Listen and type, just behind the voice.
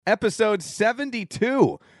episode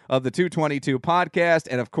 72 of the 222 podcast.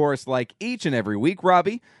 And of course, like each and every week,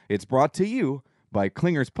 Robbie, it's brought to you by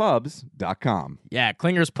clingerspubs.com. Yeah,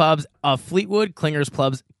 Clingers Pubs of Fleetwood, Clingers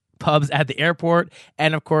Pubs at the airport,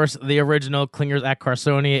 and of course, the original Clingers at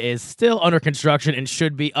Carsonia is still under construction and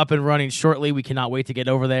should be up and running shortly. We cannot wait to get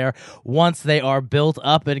over there once they are built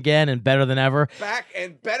up again and better than ever. Back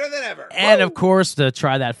and better than ever. And of course, to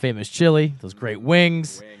try that famous chili, those great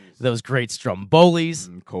wings. Those great Strombolis,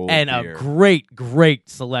 and beer. A great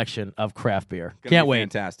selection of craft beer. Can't wait.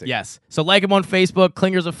 Fantastic. Yes. So like them on Facebook,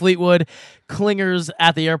 Clingers of Fleetwood, Clingers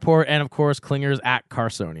at the airport, and of course, Clingers at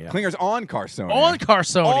Carsonia. Clingers on Carsonia. On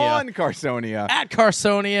Carsonia. On Carsonia. At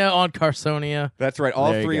Carsonia, on Carsonia. That's right.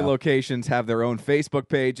 All There you three go. locations have their own Facebook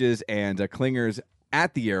pages, and Clingers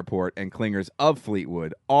at the airport and Clingers of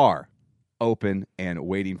Fleetwood are open and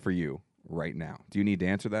waiting for you right now. Do you need to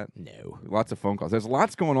answer that? No. Lots of phone calls. There's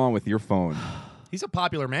lots going on with your phone. He's a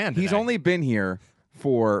popular man today. He's only been here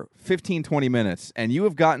for 15, 20 minutes, and you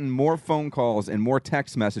have gotten more phone calls and more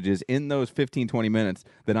text messages in those 15, 20 minutes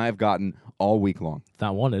than I have gotten all week long. It's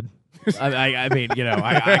not wanted. I mean, you know,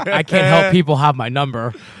 I can't help people have my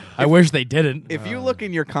number. I wish they didn't. If you look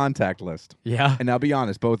in your contact list, Yeah. and now be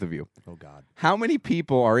honest, both of you, Oh, God. how many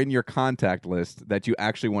people are in your contact list that you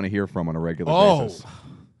actually want to hear from on a regular basis?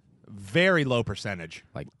 Very low percentage.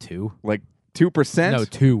 Like two. Like 2%? No,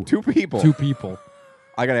 two. 2 people. Two people.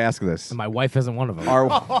 I got to ask this. And my wife isn't one of them.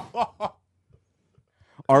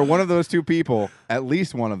 Are one of those 2 people, at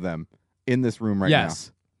least one of them, in this room right Yes.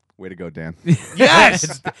 now? Way to go, Dan.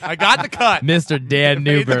 Yes! I got the cut. Mr. Dan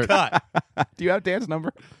Made the Newbert. cut. Do you have Dan's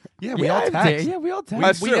number? Yeah, we all text. Yeah, we all text.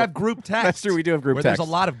 That's We true. have group text. That's true, we do have group where text. There's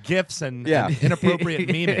a lot of GIFs and, Yeah. and inappropriate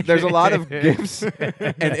memeing. There's a lot of gifts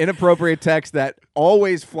and inappropriate texts that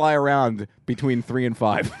always fly around between 3 and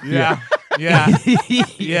 5. Yeah. Yeah.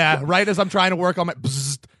 Yeah. Right as I'm trying to work on my...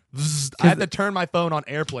 Bzzzt, bzzzt, I had to turn my phone on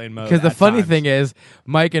airplane mode. Because the at funny times. thing is,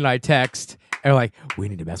 Mike and I text, and we're like, we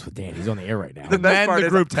need to mess with Dan. He's on the air right now. The best Then part the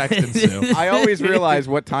is group text ensue. I always realize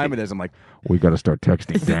what time it is. I'm like, we got to start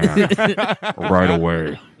texting Dan right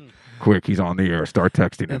away. Quick, he's on the air. Start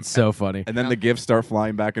texting him. It's so funny. And then the gifts start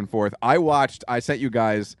flying back and forth. I sent you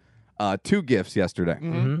guys 2 gifts yesterday.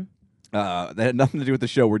 Mm-hmm. That had nothing to do with the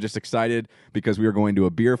show. We're just excited because we are going to a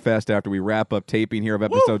beer fest after we wrap up taping here of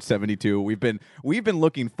episode 72. We've been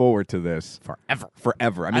looking forward to this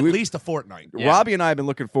forever. I mean, At we've- least a fortnight. Robbie and I have been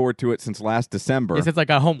looking forward to it since last December. Since I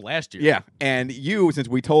got home last year. Yeah, and you, since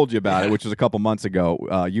we told you about it, which was a couple months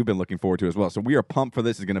ago, you've been looking forward to it as well. So we are pumped for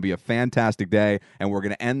this. It's going to be a fantastic day, and we're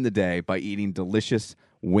going to end the day by eating delicious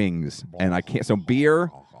wings. And I can't. So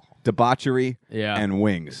beer, debauchery, Yeah. and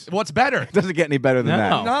wings. What's better? It doesn't get any better than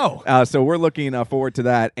that. No. So we're looking forward to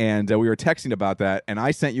that, and we were texting about that, and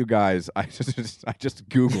I sent you guys. I just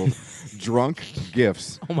Googled drunk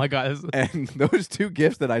gifts. Oh, my God. And those 2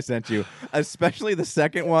 gifts that I sent you, especially the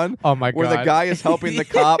second one, Oh, my where the God. guy is helping the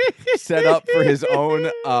cop set up for his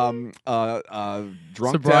own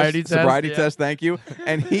drunk Sobriety test, sobriety yeah. test. Thank you.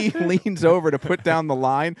 And he leans over to put down the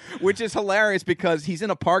line, which is hilarious because he's in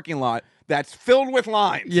a parking lot that's filled with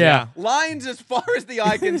lines. Yeah. Lines as far as the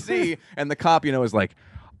eye can see. And the cop, is like,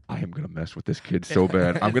 I am going to mess with this kid so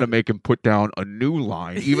bad. I'm going to make him put down a new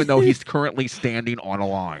line, even though he's currently standing on a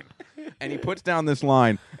line. And he puts down this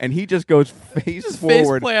line, and he just goes face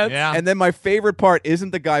forward. plants. Yeah. And then my favorite part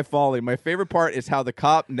isn't the guy falling. My favorite part is how the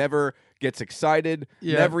cop never gets excited,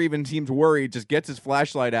 Yeah. never even seems worried, just gets his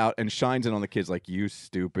flashlight out and shines it on the kids like, you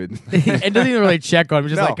stupid. And doesn't even really check on him.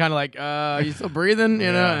 Just No. like kind of like, you still breathing?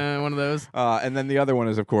 You know, one of those. And then the other one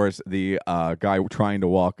is, of course, the guy trying to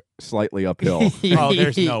walk slightly uphill. Oh,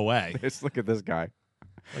 there's no way. Just look at this guy.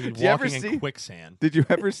 Like he's Did you ever walking see- in quicksand. Did you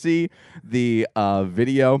ever see the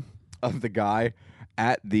video of the guy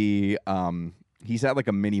at the he's at like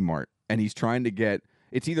a mini mart and he's trying to get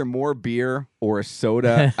it's either more beer or a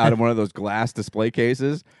soda out of one of those glass display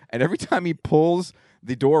cases, and every time he pulls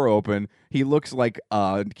the door open, he looks like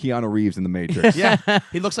Keanu Reeves in The Matrix. Yeah.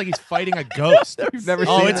 He looks like he's fighting a ghost. You've never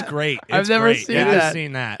Oh, seen it's that? great. I've It's never great. seen Yeah, that. I've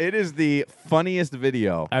seen that. It is the funniest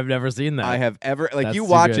video I've never seen that. I have ever That's you too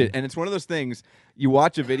watch good. it, and it's one of those things you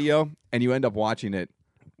watch a video and you end up watching it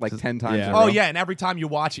like 10 times yeah. in a Oh, row. yeah, and every time you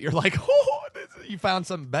watch it, you're like, oh, you found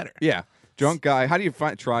something better. Yeah. Drunk guy, how do you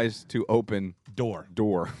find tries to open Door.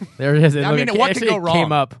 door? There it is. I Look, mean, it what actually can go wrong?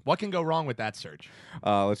 Came up. What can go wrong with that search?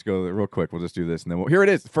 Let's go real quick. We'll just do this, and then here it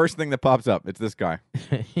is. First thing that pops up. It's this guy.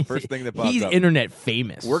 First thing that pops He's up. internet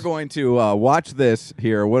famous. We're going to watch this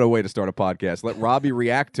here. What a way to start a podcast. Let Robbie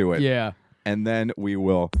react to it. Yeah. And then we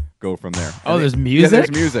will go from there. Oh, And there's then- music? Yeah,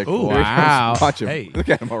 there's music. Ooh. There he Wow. goes. Watch him. Hey. Look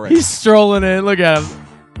at him already. He's strolling in. Look at him.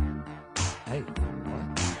 Hey.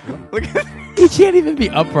 Look at He can't even be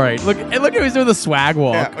upright. Look at how he's doing the swag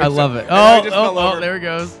walk. Yeah, I love it. now he just fell Oh, over. there he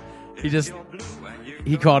goes.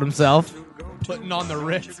 He caught himself. Putting on the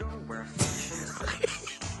Ritz.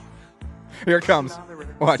 Here it comes.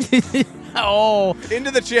 Watch. Oh,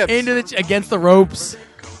 Into the chips. against the ropes.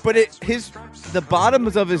 But the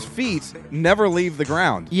bottoms of his feet never leave the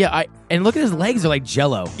ground. Yeah, and look at his legs are like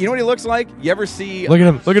jello. You know what he looks like? You ever see Look at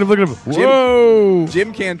him. Whoa.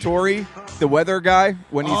 Jim Cantori, the weather guy,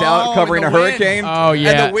 when he's out covering in a the wind. hurricane? Oh, yeah.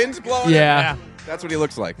 And the wind's blowing him? Yeah. That's what he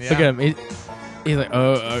looks like. Yeah. Look at him. He's like,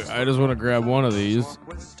 I just want to grab one of these.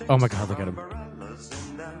 Oh my God, look at him.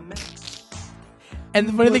 And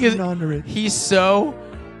the funny thing is, he's so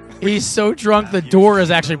drunk, the door is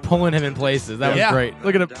actually pulling him in places. That was Yeah. great.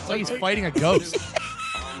 Look at him. It's like he's fighting a ghost.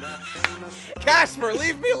 Casper,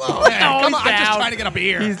 leave me alone. Man, Oh, come he's on, I'm just down. trying to get up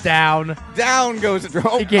here. He's down. Down goes the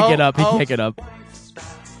He can't get up. He can't get up. It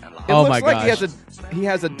Oh looks my like gosh. he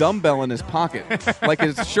has a dumbbell in his pocket, like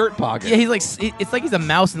his shirt pocket. Yeah, he's like, it's like he's a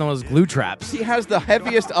mouse in one of those glue traps. He has the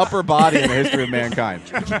heaviest upper body in the history of mankind.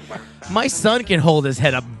 My son can hold his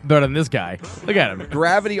head up better than this guy. Look at him.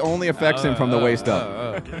 Gravity only affects him from the waist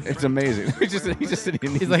up. It's amazing. He's just sitting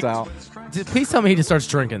in He's the like, style. Please tell me he just starts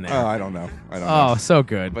drinking there. Oh, I don't know. Oh, so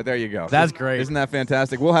good. But there you go. That's great. Isn't that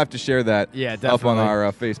fantastic? We'll have to share that Yeah, up on definitely.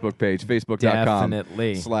 our Facebook page,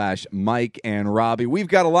 Definitely. facebook.com/Mike and Robbie. We've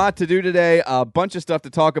got a lot to do today, a bunch of stuff to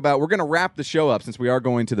talk about. We're going to wrap the show up since we are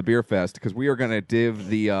going to the Beer Fest because we are going to give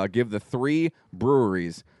the 3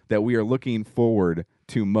 breweries that we are looking forward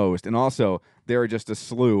to most. And also, there are just a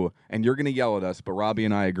slew, and you're going to yell at us, but Robbie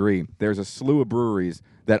and I agree. There's a slew of breweries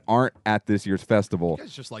that aren't at this year's festival You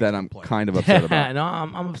guys just like that to I'm complain. kind of upset about. No,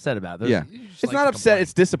 I'm upset about this. Yeah. just It's like not to upset, complain.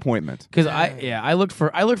 it's disappointment. Because I looked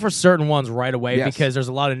for certain ones right away Yes. because there's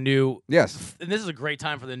a lot of new. Yes. And this is a great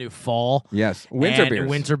time for the new fall. Yes. Winter and beers.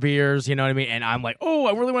 Winter beers, you know what I mean? And I'm like, oh,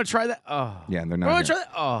 I really want to try that. Oh. Yeah, and they're I not want to here.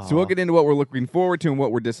 try that. Oh. So we'll get into what we're looking forward to and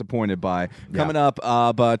what we're disappointed by coming up.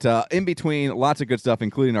 But in between, lots of good stuff,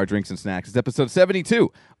 including our drinks and snacks. It's episode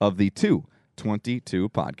 72 of the 222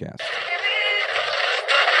 podcast.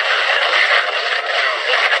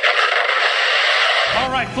 All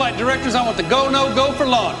right, flight directors, I want the go, no, go for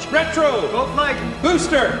launch. Retro. Go flight.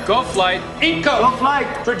 Booster. Go flight. Eco. Go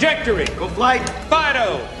flight. Trajectory. Go flight.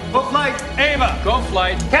 Fido. Go flight. Ava. Go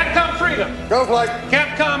flight. Capcom Freedom. Go flight.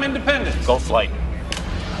 Capcom Independence. Go flight.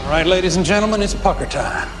 All right, ladies and gentlemen, it's pucker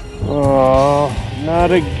time. Oh,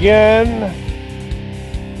 not again.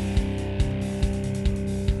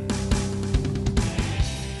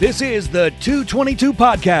 This is the 222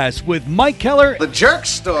 podcast with Mike Keller The jerk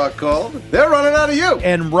store called. They're running out of you.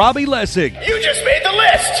 and Robbie Lessig. You just made the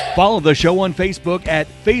list. Follow the show on Facebook at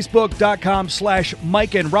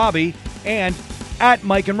facebook.com/Mike and Robbie and at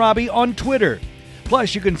Mike and Robbie on Twitter.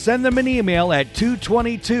 Plus, you can send them an email at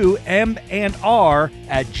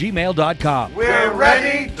 222mnr@gmail.com. We're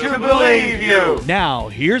ready to believe you. Now,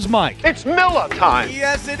 here's Mike. It's Miller time.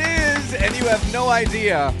 Yes, it is. And you have no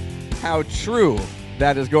idea how true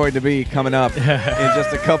that is going to be coming up in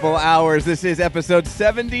just a couple hours. This is episode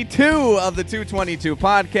 72 of the 222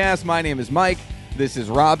 podcast. My name is Mike. This is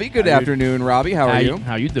Robbie. Good afternoon, Robbie. How are you?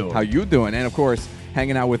 How you doing? How you doing? And, of course,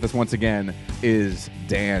 hanging out with us once again is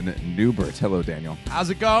Dan Newbert. Hello, Daniel. How's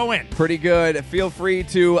it going? Pretty good. Feel free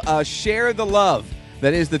to share the love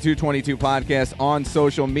that is the 222 podcast on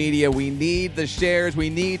social media. We need the shares. We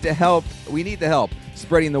need the help. We need the help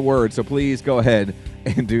spreading the word. So please go ahead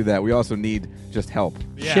and do that. We also need just help.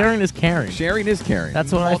 Yeah. Sharing is caring. Sharing is caring.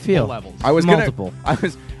 That's what I Multiple feel. levels. I was multiple.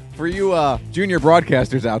 for you junior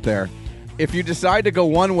broadcasters out there. If you decide to go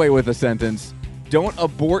one way with a sentence, don't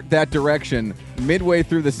abort that direction midway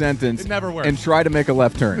through the sentence. It never works. And try to make a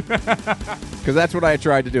left turn. Because that's what I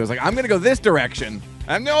tried to do. I was like, I'm going to go this direction.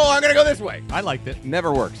 I'm going to go this way. I liked it.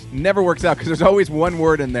 Never works. Never works out because there's always one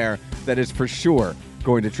word in there that is for sure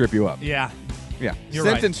going to trip you up. Yeah. Yeah. You're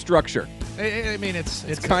Sentence structure. I mean, it's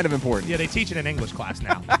Kind of important. Yeah, they teach it in English class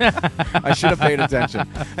now. I should have paid attention.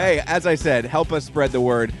 Hey, as I said, help us spread the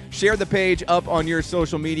word. Share the page up on your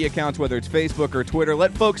social media accounts, whether it's Facebook or Twitter.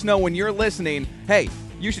 Let folks know when you're listening, hey,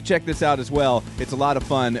 you should check this out as well. It's a lot of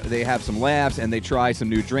fun. They have some laughs, and they try some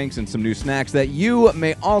new drinks and some new snacks that you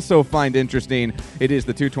may also find interesting. It is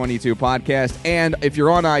the 222 podcast. And if you're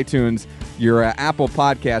on iTunes, your Apple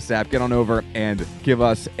Podcasts app, get on over and give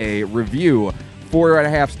us a review.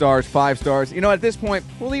 4.5 stars, 5 stars. You know, at this point,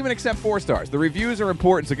 we'll even accept 4 stars. The reviews are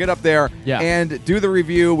important, so get up there and do the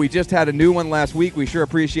review. We just had a new one last week. We sure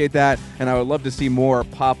appreciate that, and I would love to see more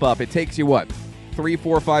pop up. It takes you, what, 3,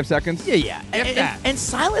 4, 5 seconds? Yeah. If that. And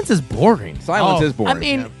silence is boring. Silence is boring. I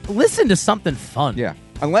mean, listen to something fun. Yeah.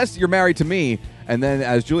 Unless you're married to me And then,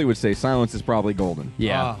 as Julie would say, silence is probably golden.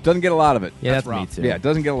 Yeah. Doesn't get a lot of it. Yeah, that's me rough. too. Yeah, it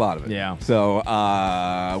doesn't get a lot of it. Yeah. So,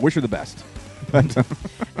 wish her the best.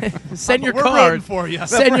 Send your We're rooting card. for you.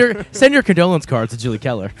 Send your condolence cards to Julie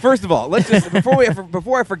Keller. First of all, let's just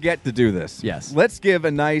before I forget to do this. Yes. Let's give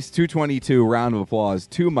a nice 222 round of applause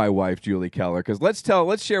to my wife Julie Keller, because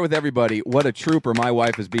let's share with everybody what a trooper my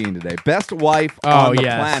wife is being today. Best wife on the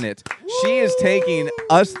yes. planet. She is taking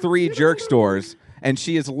us 3 jerk stores and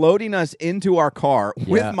she is loading us into our car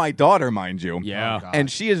with my daughter, mind you. Yeah. And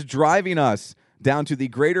she is driving us down to the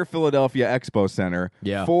Greater Philadelphia Expo Center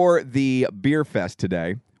for the beer fest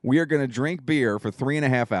today. We are going to drink beer for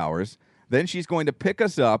 3.5 hours. Then she's going to pick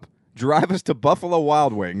us up, drive us to Buffalo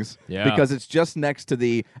Wild Wings because it's just next to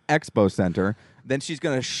the Expo Center. Then she's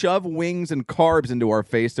going to shove wings and carbs into our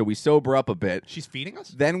face so we sober up a bit. She's feeding us?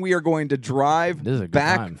 Then we are going to drive This is a good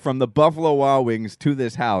back time. from the Buffalo Wild Wings to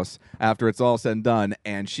this house after it's all said and done,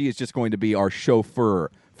 and she is just going to be our chauffeur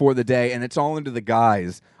for the day, and it's all under the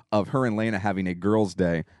guise of her and Lena having a girls'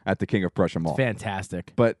 day at the King of Prussia Mall.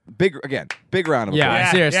 Fantastic. But big round of applause.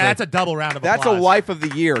 Yeah. Seriously. Yeah, that's a double round of That's applause. a wife of the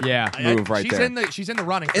year move right she's there. She's in the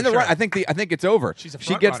running. In the for run, sure. I think it's over. She's a she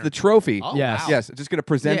front gets runner. the trophy. Oh, Yes. wow. Yes, just going to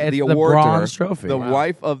present Yeah, the it's the award bronze to her, trophy. the Wow.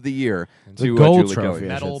 wife of the year The to gold Julie trophy. Keller. I should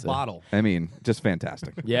Metal say. bottle. I mean, just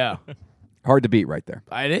fantastic. Yeah. Hard to beat right there.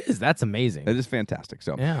 It is. That's amazing. It is fantastic.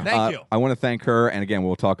 So, Yeah. Thank you. I want to thank her, and again,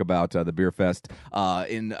 we'll talk about the beer fest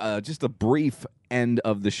in just a brief end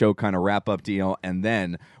of the show kind of wrap up deal, and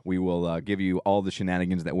then we will give you all the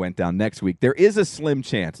shenanigans that went down next week. There is a slim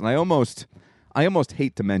chance, and I almost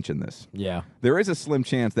hate to mention this. Yeah. There is a slim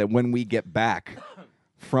chance that when we get back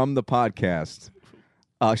from the podcast,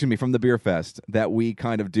 from the beer fest, that we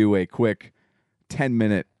kind of do a quick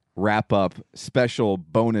 10-minute wrap up special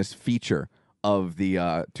bonus feature of the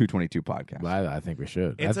 222 podcast. I think we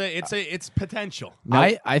should. It's potential.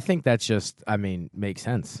 I think that's just, makes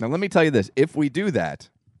sense. Now, let me tell you this. If we do that,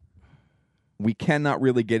 we cannot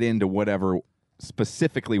really get into whatever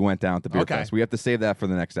specifically went down at the beer Okay. fest. We have to save that for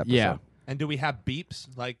the next episode. Yeah. And do we have beeps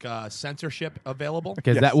like censorship available?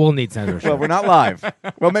 Because that will need censorship. Well, we're not live.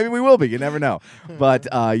 Well, maybe we will be. You never know. But,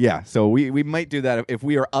 so we might do that if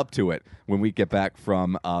we are up to it when we get back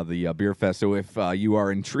from the beer fest. So if you are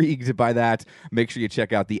intrigued by that, make sure you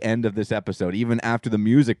check out the end of this episode. Even after the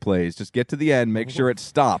music plays, just get to the end, make sure it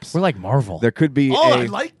stops. We're like Marvel. There could be I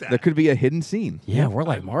like that. There could be a hidden scene. Yeah, we're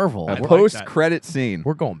like Marvel. A like post-credit scene.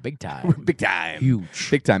 We're going big time. Big time.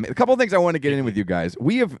 Huge. Big time. A couple of things I want to get in with you guys.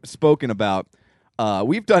 We have spoken about,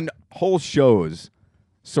 we've done whole shows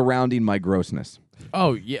surrounding my grossness.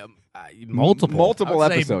 Oh, yeah. Multiple. I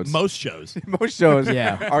would say episodes. most shows. Most shows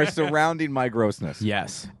Yeah. are surrounding my grossness.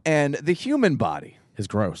 Yes. And the human body, It's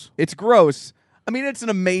gross. it's gross. I mean, it's an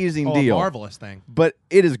amazing Oh, deal. a marvelous thing. But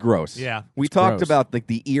it is gross. Yeah, We talked gross. about like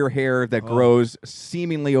the ear hair that grows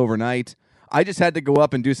seemingly overnight. I just had to go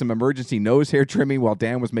up and do some emergency nose hair trimming while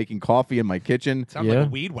Dan was making coffee in my kitchen. Sounds Yeah. like a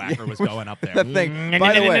weed whacker was going up there. That thing.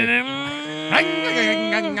 By the way,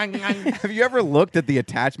 have you ever looked at the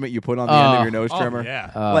attachment you put on the end of your nose Oh, trimmer?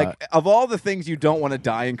 yeah. Like, of all the things you don't want to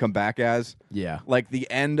die and come back as, Yeah. like the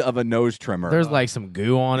end of a nose trimmer. There's like some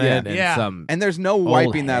goo on Yeah. it and Yeah. some and there's no old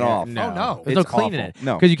wiping that hair. off. No. Oh, no. There's no It's cleaning awful. it.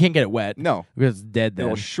 No. Because you can't get it wet. No. Because it's dead then.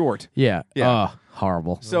 It'll short. Yeah. Yeah.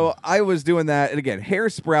 Horrible. So I was doing that, and again, hair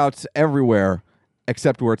sprouts everywhere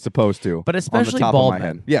except where it's supposed to. But on especially the top bald of my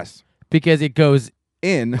men. head. Yes. Because it goes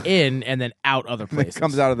In. in and then out other places.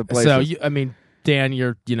 comes out of the So, places. Dan,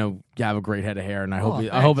 you have a great head of hair, and I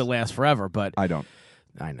hope it lasts forever. But I don't.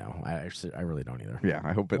 I know. I really don't either. Yeah,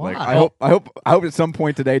 I hope it Why? I hope at some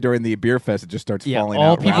point today during the beer fest it just starts Yeah, falling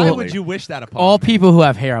all out. people- Why rapidly. would you wish that upon All me? people who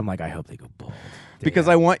have hair, I'm like, I hope they go bald. Because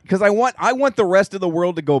I want the rest of the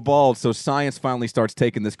world to go bald, so science finally starts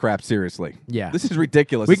taking this crap seriously. Yeah. This is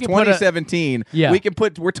ridiculous. We It's can put a- 2017. Yeah.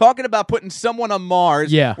 We're talking about putting someone on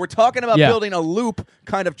Mars. Yeah. We're talking about Yeah. building a loop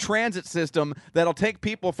kind of transit system that'll take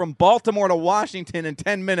people from Baltimore to Washington in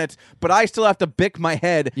 10 minutes, but I still have to bick my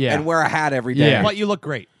head Yeah. and wear a hat every day. Yeah. But you look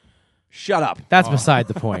great. Shut up. That's beside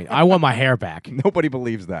the point. I want my hair back. Nobody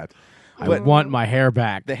believes that. I want my hair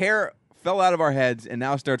back. The hair fell out of our heads and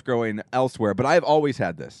now starts growing elsewhere, but I've always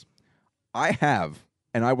had this. I have,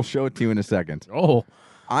 and I will show it to you in a second. Oh,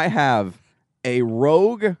 I have a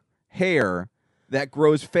rogue hair that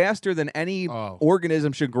grows faster than any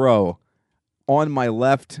organism should grow on my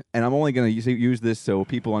left, and I'm only going to use this so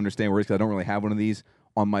people understand where it is, 'cause I don't really have one of these,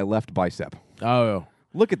 on my left bicep. oh,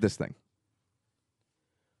 Look at this thing.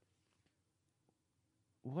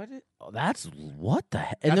 That's what the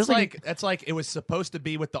heck? And That's there's that's like it was supposed to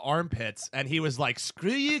be with the armpits, and he was like,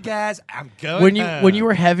 "Screw you guys, I'm going." when you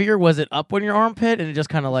were heavier, was it up on your armpit and it just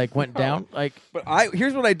kind of like went down? Like, But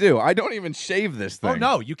here's what I do. I don't even shave this thing. Oh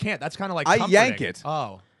no, you can't. That's kind of like I comforting. yank it.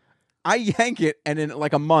 Oh, I yank it, and in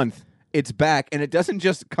like a month, it's back, and it doesn't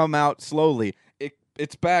just come out slowly.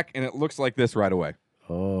 It's back, and it looks like this right away.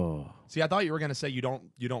 oh, see, I thought you were gonna say you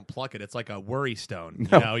don't pluck it. It's like a worry stone.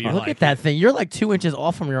 No. You know, you're look like, at that thing. You're like 2 inches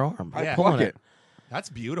off from your arm. I Yeah. pluck Pulling it. That's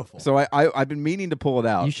beautiful. So I've been meaning to pull it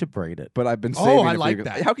out, You should braid it. but I've been Oh, saving I it for like you.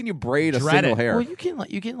 that. How can you braid a Dread single it. hair? Well, you can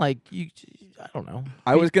I don't know,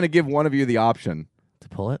 I was going to give one of you the option to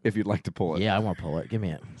pull it. if you'd like to pull it. Yeah, I want to pull it. Give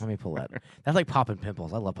me it. Let me pull that. That's like popping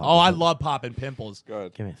pimples. I love popping. oh, I pimples. love popping pimples. Go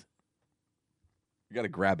ahead. Give me. You got to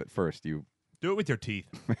grab it first. You Do it with your teeth.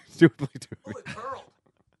 stupidly do it.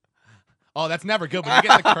 Oh, that's never good when you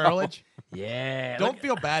get the curlage. Yeah. Don't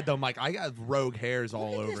feel bad though, Mike. I got rogue hairs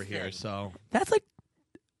all over here, so That's like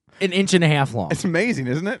an inch and a half long. It's amazing,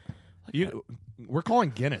 isn't it? we're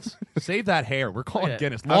calling Guinness. Save that hair. We're calling Yeah.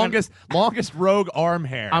 Guinness. I'm gonna- Longest rogue arm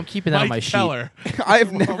hair. I'm keeping that on Mike my sheet. Keller.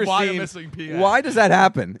 I've never Why seen. missing PA? Why does that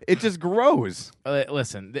happen? It just grows.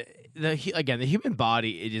 Listen, the human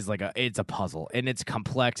body, it is like it's a puzzle, and it's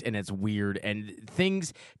complex, and it's weird, and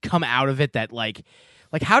things come out of it that like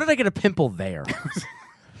how did I get a pimple there?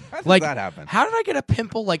 How does Like that happen? How did I get a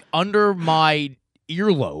pimple like under my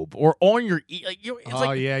earlobe or on your ear? Like, it's Oh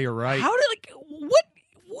like, yeah, you're right. How did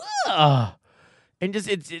what? And just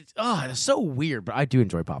it's so weird, but I do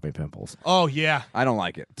enjoy popping pimples. Oh yeah. I don't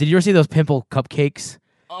like it. Did you ever see those pimple cupcakes?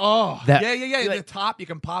 Oh That- yeah. like- the top you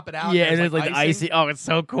can pop it out. Yeah, and and it's like the icing. icy. Oh, it's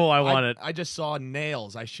so cool. I want it. I just saw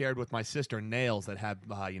nails. I shared with my sister nails that have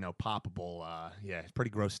poppable. Yeah, it's pretty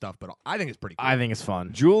gross stuff, but I think it's pretty cool. I think it's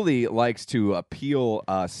fun. Julie likes to peel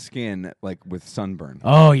skin like with sunburn.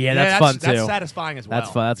 Oh yeah, that's fun too. That's satisfying as well.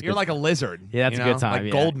 That's fun. That's You're good. like a lizard. Yeah, that's you a know? good time. Like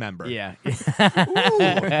yeah. gold member. Yeah.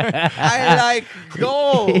 I like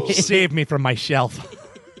gold. Save me from my shelf.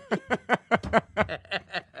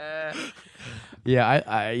 Yeah,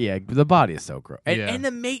 I the body is so gross. And, Yeah. and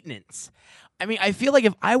the maintenance. I mean, I feel like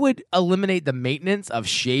if I would eliminate the maintenance of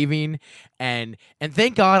shaving and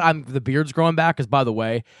thank God the beard's growing back, because by the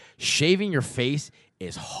way, shaving your face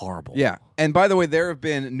is horrible. Yeah. And by the way, there have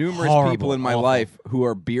been numerous Horrible, people in my awful. life who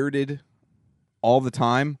are bearded all the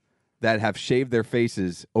time that have shaved their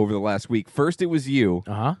faces over the last week. First, it was you,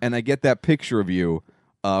 Uh-huh. and I get that picture of you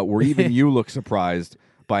where even you look surprised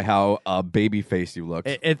by how baby face you look.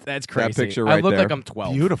 That's crazy. picture I right look there. like I'm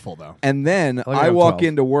 12. Beautiful though. And then like I I'm walk 12.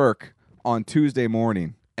 into work on Tuesday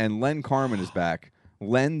morning, and Len Carmen is back.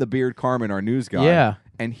 Len the Beard Carmen, our news guy. Yeah.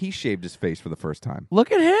 And he shaved his face for the first time.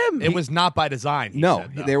 Look at him. It was not by design. He No,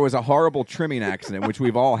 said, though. there was a horrible trimming accident, which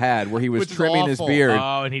we've all had, where he was Which is trimming his awful. beard.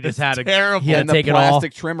 Oh, and he just had to terrible. He had and to the take it off.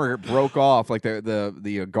 plastic trimmer broke off, like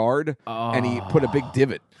the guard, and he put a big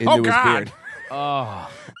divot into Oh, his God. beard. Oh,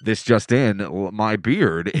 This just in, my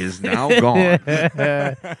beard is now gone.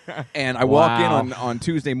 And I walk in Wow. on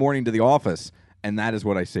Tuesday morning to the office, and that is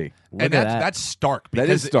what I see. look And at that's stark. That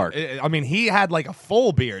Because is stark. I mean, he had like a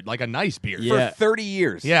full beard, like a nice beard. Yeah. For 30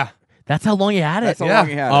 years. Yeah. That's how long he had it. That's how Yeah. long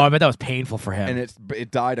he had Oh, it. I bet that was painful for him. And it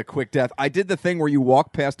died a quick death. I did the thing where you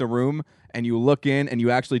walk past a room and you look in and you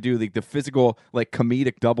actually do the physical, like,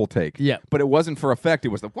 comedic double take. Yeah. But it wasn't for effect. It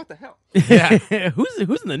was what the hell?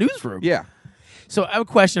 who's in the newsroom? Yeah. So I have a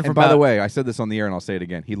question for. And by the way, I said this on the air and I'll say it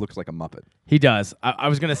again. He looks like a Muppet. he does. I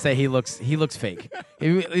was gonna say he looks fake.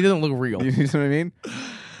 he doesn't look real. You know what I mean?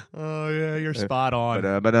 Oh yeah, you're spot on.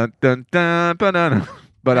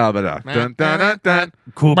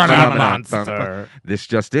 Cool monster. This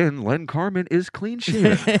just in, Len Carmen is clean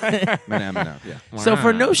shaven. Yeah. So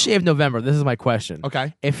for No Shave November, this is my question.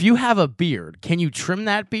 Okay. If you have a beard, can you trim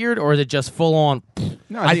that beard, or is it just full on?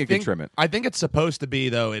 No, I think you can trim it. I think it's supposed to be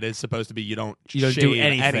though. It is supposed to be you don't You don't shave do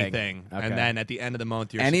anything. Okay. and then at the end of the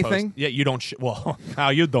month you're Anything? Supposed, yeah, you don't. Well, how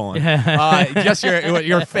you doing? Just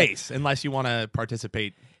your face, unless you want to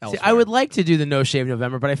participate. See, Elsewhere. I would like to do the No Shave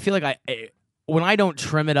November, but I feel like when I don't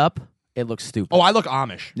trim it up, it looks stupid. Oh, I look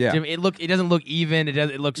Amish. Yeah. It doesn't look even.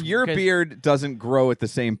 It looks Your beard doesn't grow at the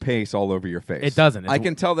same pace all over your face. It doesn't. I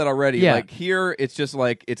can tell that already. Yeah. Like here, it's just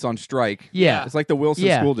like it's on strike. Yeah. It's like the Wilson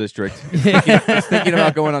Yeah. School District. It's thinking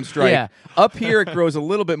about going on strike. Yeah. Up here, it grows a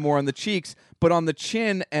little bit more on the cheeks, but on the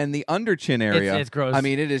chin and the under chin area, it's gross. I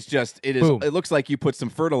mean, it is. Boom. It looks like you put some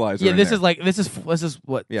fertilizer. Yeah, in this there. is like this is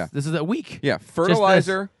what? Yeah. This is a week. Yeah, Just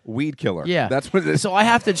fertilizer, weed killer. Yeah, That's what it is. So I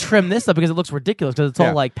have to trim this up because it looks ridiculous because it's all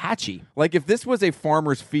Yeah. like patchy. Like if this was a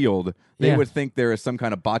farmer's field, they Yeah. would think there is some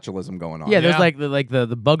kind of botulism going on. Yeah, there's Yeah. like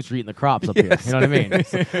the bugs are eating the crops up here. You know what I mean? You know,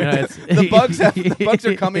 it's, the bugs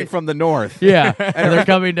are coming from the north. Yeah, and they're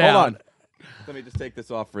coming down. Hold on. Let me just take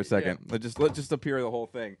this off for a second. Let's just appear the whole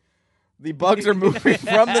thing. The bugs are moving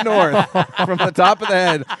from the north, from the top of the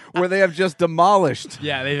head, where they have just demolished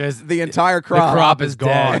Yeah, they just the entire crop. The crop is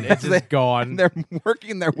dead. gone. It's just gone. They're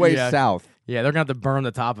working their way Yeah. south. Yeah, they're gonna have to burn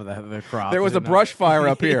the top of the crop. There was a brush fire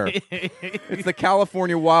up here. It's the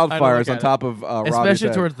California wildfires on top of Robbie's especially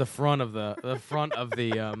head. towards the front of the front of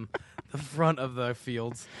the front of the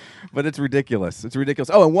fields. But it's ridiculous. It's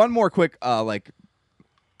ridiculous. Oh, and one more quick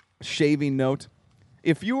shaving note.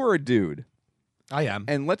 If you were a dude, I am.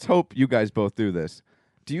 and let's hope you guys both do this,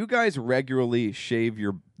 do you guys regularly shave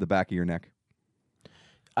the back of your neck?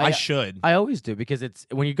 I should. I always do because it's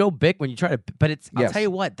when you go big when you try to. But it's. I'll Yes. tell you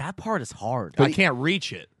what, that part is hard. I can't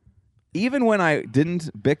reach it. Even when I didn't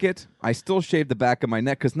bick it, I still shaved the back of my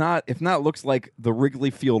neck because if not, it looks like the Wrigley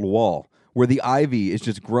Field wall where the ivy is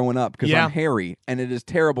just growing up because Yeah. I'm hairy and it is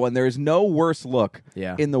terrible. And there is no worse look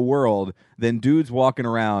Yeah. in the world than dudes walking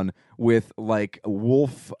around with like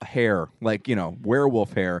wolf hair, like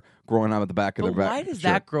werewolf hair growing out at the back of But their back. why does shirt.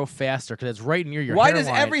 that grow faster? Because it's right near your. Why does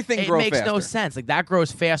hairline. everything it grow makes no faster? sense. Like that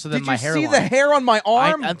grows faster than Did my you hairline. see the hair on my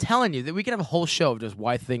arm? I'm telling you that we can have a whole show of just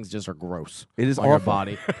why things just are gross. It is on your awful.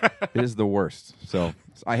 body. It is the worst. So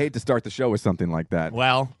I hate to start the show with something like that.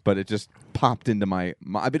 Well, But it just popped into my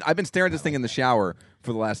I've been staring at this thing in the shower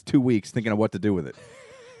for the last 2 weeks, thinking of what to do with it.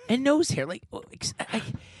 And nose hair, like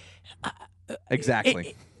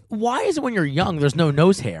Exactly. why is it when you're young there's no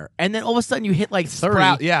nose hair, and then all of a sudden you hit like 30?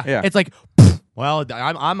 Sprout, yeah. Yeah. It's like well,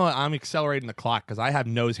 I'm accelerating the clock because I have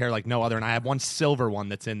nose hair like no other, and I have one silver one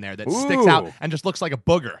that's in there that sticks out Ooh. and just looks like a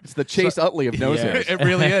booger. It's the Chase Utley of nose hairs. It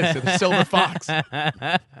really is. It's a silver fox.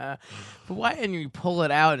 but why? And you pull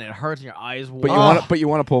it out and it hurts and your eyes. But you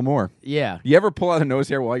want to pull more. yeah. You ever pull out a nose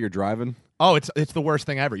hair while you're driving? Oh, it's the worst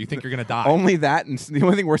thing ever. You think you're gonna die? Only that, and the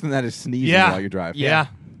only thing worse than that is sneezing Yeah. while you drive. yeah.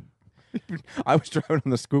 I was driving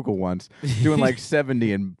on the Schuylkill once, doing like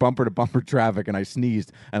 70 in bumper to bumper traffic, and I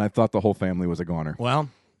sneezed, and I thought the whole family was a goner. Well,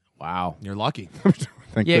 Wow. you're lucky.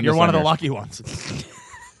 Thank Yeah, goodness You're one I'm of the here. lucky ones.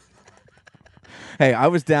 Hey, I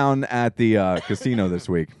was down at the casino this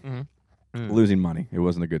week, Mm-hmm. losing money. It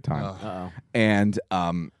wasn't a good time. Uh-oh. And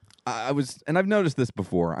I've noticed this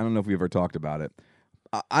before. I don't know if we ever talked about it.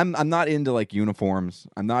 I'm not into like uniforms.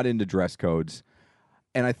 I'm not into dress codes.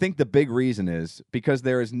 And I think the big reason is because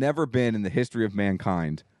there has never been in the history of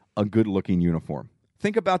mankind a good-looking uniform.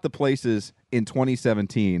 Think about the places in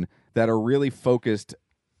 2017 that are really focused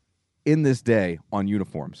in this day on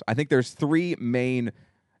uniforms. I think there's 3 main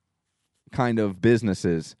kind of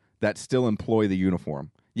businesses that still employ the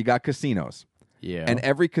uniform. You got casinos. Yeah. And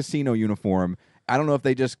every casino uniform, I don't know if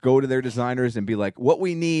they just go to their designers and be like, what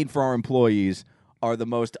we need for our employees are the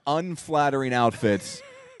most unflattering outfits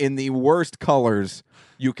in the worst colors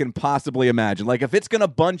you can possibly imagine. Like if it's going to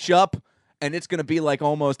bunch up and it's going to be like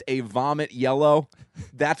almost a vomit yellow,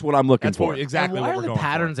 that's what I'm looking That's for. what, exactly And why what are we're the going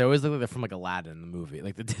patterns? They always look like they're from like Aladdin, the movie,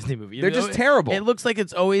 like the Disney movie. They're just terrible. It looks like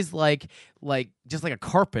it's always like just like a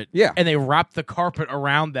carpet. Yeah. and they wrap the carpet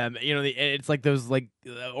around them. You know, it's like those like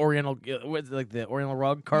Oriental, what's it, like the Oriental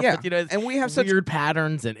rug carpet. Yeah, You know, it's and we have such- weird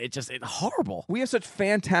patterns, and it's horrible. We have such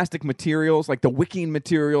fantastic materials, like the wicking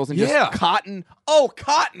materials and Yeah. just cotton. Oh,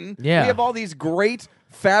 cotton. Yeah. We have all these great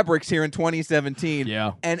fabrics here in 2017.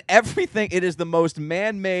 Yeah. And everything, it is the most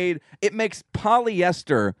man-made. It makes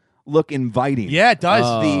polyester look inviting. Yeah, it does.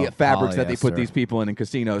 The fabrics that they put polyester. these people in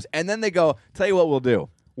casinos. And then they go, tell you what we'll do.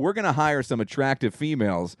 We're going to hire some attractive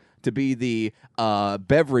females to be the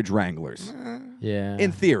beverage wranglers, Yeah,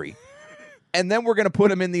 in theory. And then we're going to put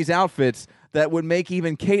them in these outfits that would make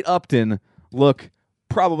even Kate Upton look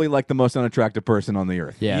probably like the most unattractive person on the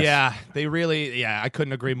earth. Yes. Yeah, they really. Yeah, I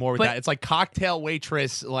couldn't agree more with But- that. It's like cocktail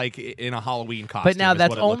waitress, like in a Halloween costume. But now is that's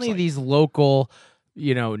what it looks only like. these local,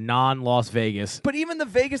 non-Las Vegas. But even the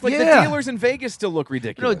Vegas, like the Yeah. dealers in Vegas still look No,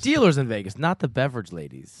 ridiculous. dealers in Vegas, not the beverage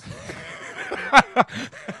ladies.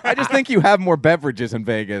 I just think you have more beverages in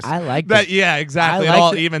Vegas. I like That. the, Yeah, exactly. I It like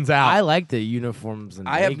all the- evens out. I like the uniforms in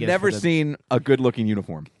I have Vegas never for the- seen a good-looking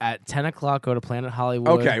uniform. At 10 o'clock, go to Planet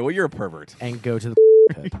Hollywood. Okay, well, you're a pervert. And go to the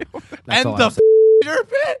pit. That's and all the I'm saying.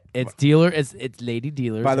 pit. It's dealer. It's lady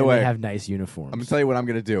dealers. By the and way, they have nice uniforms. I'm going to tell you what I'm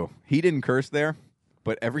going to do. He didn't curse there,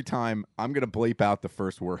 but every time I'm going to bleep out the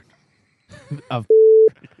first word. Of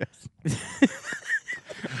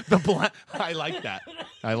The I like that.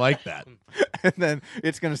 I like that. And then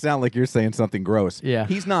it's going to sound like you're saying something gross. Yeah.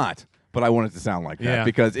 He's not, but I want it to sound like that Yeah.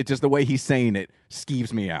 because it's just the way he's saying it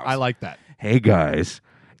skeeves me out. I like that. Hey guys,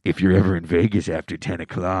 if you're ever in Vegas after 10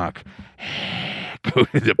 o'clock, go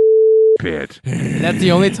to the pit. That's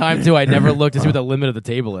the only time too I never look to see what the limit of the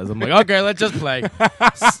table is. I'm like, okay, let's just play.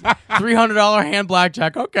 $300 hand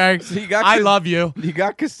blackjack. Okay. So you got I love you. You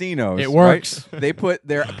got casinos. It works. right? They put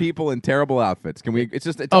their people in terrible outfits. Can we? It's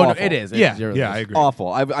just. It's Oh, no, awful. it is. It Yeah, is. You're yeah, right. I agree. Awful.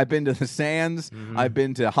 I've been to the Sands. Mm-hmm. I've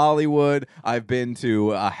been to Hollywood. I've been to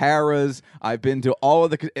Harrah's. I've been to all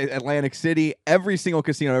of the Atlantic City. Every single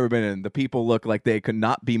casino I've ever been in, the people look like they could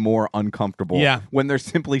not be more uncomfortable. Yeah. when they're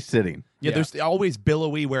simply sitting. Yeah, there's always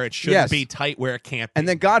billowy where it shouldn't Yes. be, tight where it can't be. And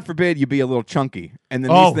then, God forbid, you be a little chunky, and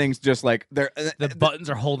then Oh. these things just like they're. The buttons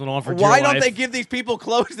are holding on for dear Why don't life. they give these people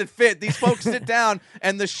clothes that fit? These folks sit down,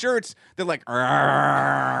 and the shirts, they're like,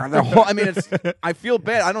 I mean, it's. I feel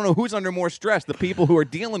bad. I don't know who's under more stress: the people who are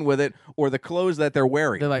dealing with it, or the clothes that they're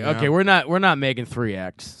wearing. They're like, okay, we're not making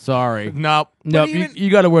 3X. Sorry. Nope. Nope, even-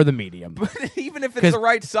 you got to wear the medium. Even if it's 'Cause- the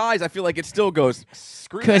right size, I feel like it still goes.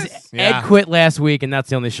 Screw Because this. Yeah. Ed quit last week, and that's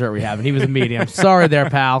the only shirt we have, and he was a medium. Sorry there,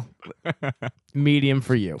 pal. Medium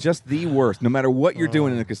for you. Just the worst. No matter what you're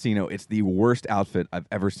doing in a casino, it's the worst outfit I've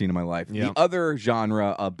ever seen in my life. Yeah. The other genre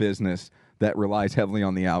of business that relies heavily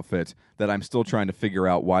on the outfit that I'm still trying to figure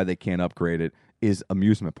out why they can't upgrade it is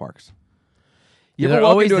amusement parks. You Yeah, ever they're walk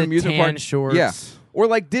always into an the amusement tan park? shorts. Yeah. Or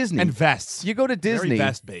like Disney. And vests. You go to Disney. Very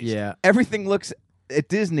vest based. Yeah. Everything looks at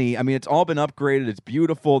Disney. I mean, it's all been upgraded. It's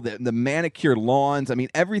beautiful. The manicured lawns. I mean,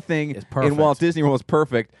 everything It's in perfect. Walt Disney World is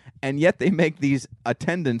perfect. And yet they make these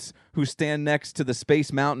attendants who stand next to the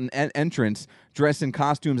Space Mountain entrance dressed in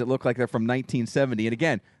costumes that look like they're from 1970. And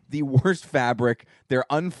again, the worst fabric. They're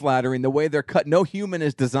unflattering. The way they're cut. No human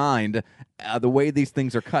is designed the way these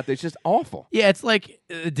things are cut. It's just awful. Yeah, it's like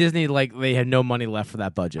Disney, like they had no money left for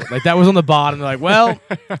that budget. Like that was on the bottom. They're like, well,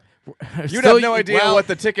 You'd have no idea what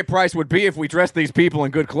the ticket price would be if we dressed these people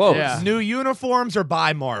in good clothes. Yeah. New uniforms or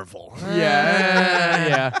buy Marvel.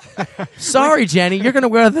 Yeah. Sorry, Jenny, you're gonna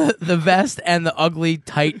wear the vest and the ugly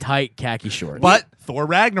tight khaki shorts. But Thor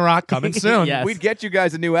Ragnarok coming soon. Yes. We'd get you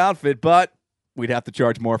guys a new outfit, but we'd have to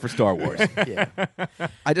charge more for Star Wars. yeah.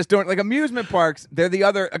 I just don't like amusement parks. They're the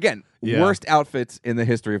other again Yeah. worst outfits in the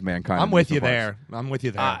history of mankind. I'm with you amusement there. I'm with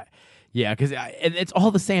you there. Yeah, because it's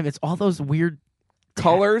all the same. It's all those weird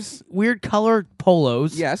Colors, color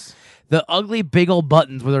polos. yes. The ugly big old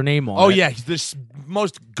buttons with their name on oh it. yeah, he's the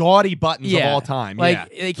most gaudy buttons of all time. Like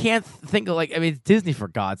yeah. they can't think of like, I mean, it's Disney for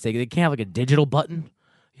God's sake. They can't have like a digital button.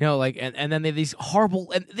 You know, like and then they have these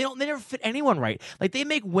horrible and they never fit anyone right. Like they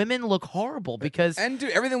make women look horrible because And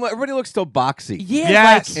dude, everybody looks so boxy. yeah,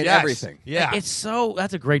 Yes, like, in yes. everything. Yeah. it's so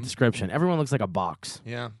that's a great description. Everyone looks like a box.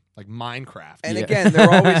 Yeah. Like Minecraft. And Yeah. again,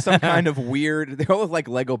 they're always some kind of weird. They all look like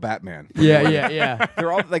Lego Batman. Yeah.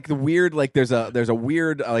 They're all like the weird. Like there's a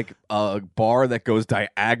weird like bar that goes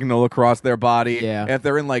diagonal across their body. Yeah. If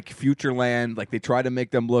they're in like Futureland, like they try to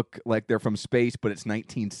make them look like they're from space, but it's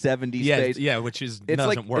 1970s yeah, space. yeah, which is It's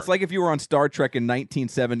doesn't like work. it's like if you were on Star Trek in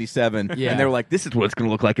 1977, Yeah. and they're like, "This is what it's going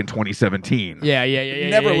to look like in 2017." Yeah. It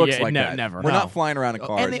never looks like no, that. Never. We're No. not flying around in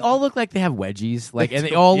cars. And they all look like they have wedgies. Like, and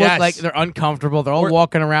they all Yes. look like they're uncomfortable. They're all Or-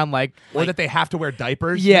 walking around like or that they have to wear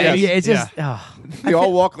diapers. yeah. Yes. It's just They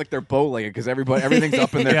all walk like they're bow-legged because everything's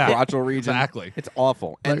up in their Yeah. crotchal region. Exactly. It's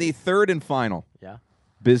awful. And the third and final yeah.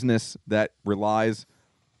 business that relies.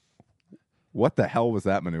 What the hell was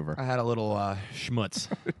that maneuver? I had a little schmutz.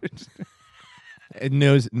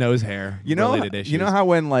 nose hair. You know, related issues. you know how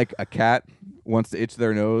when like a cat wants to itch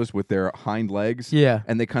their nose with their hind legs, Yeah.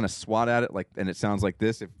 and they kind of swat at it, like, and it sounds like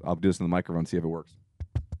this. I'll do this in the microphone, see if it works.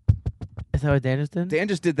 Is that what Dan just did? Dan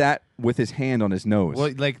just did that with his hand on his nose.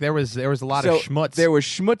 Well, like there was a lot So of schmutz. There was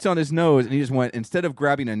schmutz on his nose, and he just went, instead of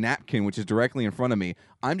grabbing a napkin, which is directly in front of me,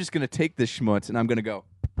 I'm just going to take this schmutz and I'm going to go.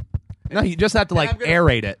 no, you just have to and like I'm gonna-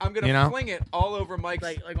 aerate it. I'm going to you know? fling it all over Mike's.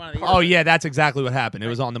 like one of the Oh yeah, that's exactly what happened. It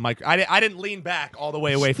was on the mic. I didn't lean back all the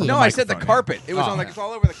way away from. no, the I said the microphone. carpet. It was Oh. on like it's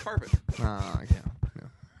all over the carpet.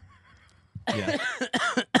 Yeah.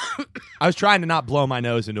 I was trying to not blow my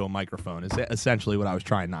nose into a microphone. Is essentially what I was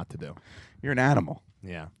trying not to do. You're an animal.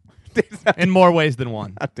 Yeah. In more ways than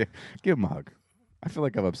one. Give him a hug. I feel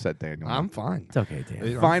like I've upset Daniel. I'm fine. It's okay,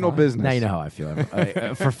 Dan. Final business. Now you know how I feel.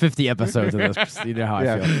 For 50 episodes of this, you know how I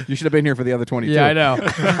feel. Yeah, you should have been here for the other 22. Yeah, I know.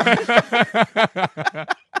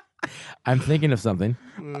 I'm thinking of something.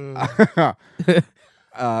 And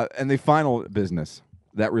the final business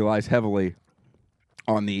that relies heavily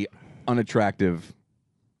on the unattractive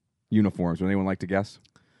uniforms. Would anyone like to guess?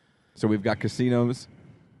 So we've got casinos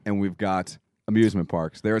and we've got amusement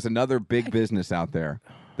parks. There is another big business out there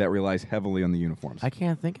that relies heavily on the uniforms? I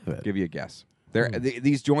can't think of it. Give you a guess.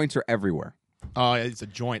 These joints are everywhere. Oh, it's a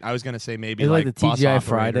joint. I was gonna say maybe Is it like the bus TGI operators.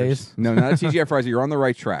 Fridays? No, not a TGI Fridays. You're on the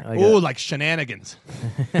right track. Ooh, like shenanigans.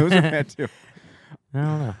 Those are bad too. I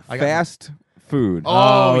don't know. Fast food.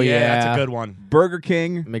 Oh, Oh, yeah, that's yeah. a good one. Burger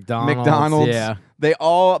King, McDonald's, yeah. They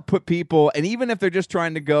all put people, and even if they're just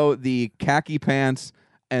trying to go the khaki pants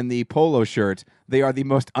and the polo shirt, they are the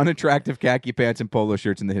most unattractive khaki pants and polo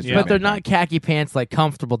shirts in the history. Yeah. of But they're mankind. not khaki pants like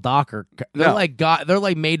comfortable Docker. They're No. like they're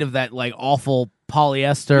like made of that like awful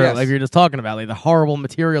polyester, Yes. like you're just talking about, like the horrible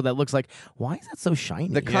material that looks like. Why is that so shiny?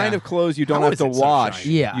 The kind Yeah. of clothes you don't How have is to it so wash.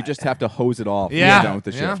 shiny? Yeah. You just have to hose it off. Yeah. When you're done with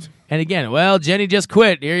the Yeah. shift. And again, well, Jenny just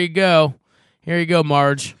quit. Here you go. Here you go,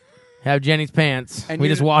 Marge. Have Jenny's pants. And We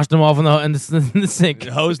you- just washed them off in the sink.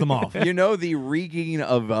 Hose them off. You know the reeking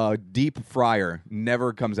of deep fryer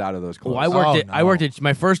never comes out of those clothes. Well, I Oh, worked no. at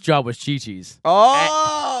my first job was Chi-Chi's.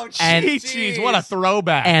 Oh, And- Jeez, what a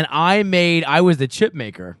throwback. And I was the chip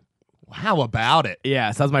maker. How about it?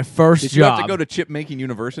 Yeah, so that was my first Did you job. have to go to chip making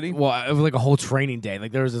university? Well, it was like a whole training day.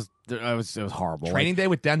 Like it was horrible. Training day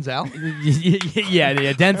with Denzel? yeah.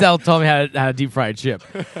 Denzel told me how to deep fry a chip.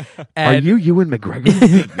 Are And you Ewan McGregor?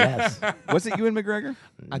 yes. Was it Ewan McGregor?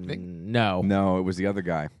 I think. No. No, it was the other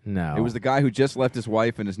guy. No. It was the guy who just left his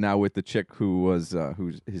wife and is now with the chick who was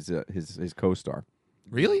who's his co-star.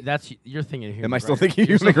 Really? You're thinking of Hugh Am I McGregor. still thinking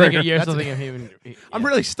You're Ewan still thinking- McGregor? You're still thinking of Hugh. I'm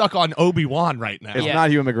really stuck on Obi-Wan right now. It's Yeah.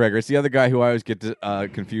 not Ewan McGregor. It's the other guy who I always get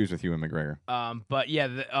confused with Ewan McGregor. But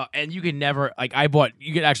yeah, and you could never like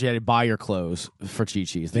you could actually have to buy your clothes for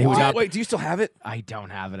Chi-Chi's. They would not. Wait, do you still have it? I don't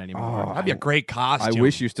have it anymore. That'd be a great costume. I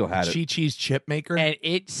wish you still had it. Chi-Chi's chip maker. And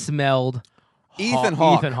it smelled Ethan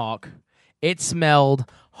Hawke. Ethan Hawke. It smelled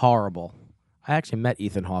horrible. I actually met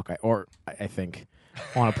Ethan Hawke, I think,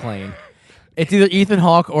 on a plane. It's either Ethan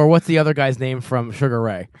Hawke or what's the other guy's name from Sugar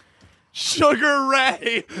Ray? Sugar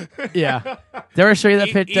Ray. Yeah. Did I ever show you that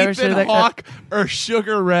picture? Did I ever show you Ethan that? Hawke or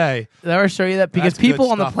Sugar Ray? Did I ever show you that? Because That's good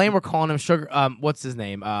people on the stuff. plane were calling him Sugar. What's his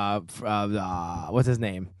name? What's his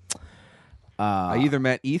name? I either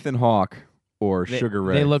met Ethan Hawke or Sugar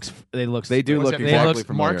Ray. They do Was they look it exactly look-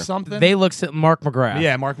 familiar. Mark something? They looks at Mark McGrath.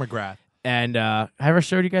 Yeah, Mark McGrath. And I ever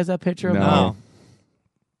showed you guys that picture of him? No.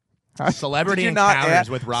 Celebrity Did you not encounters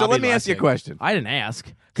ask- with Robbie So let me ask you a Lessig. question. I didn't ask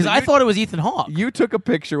because So I you- thought it was Ethan Hawke. You took a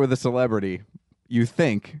picture with a celebrity, you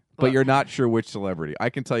think, but you're not sure which celebrity. I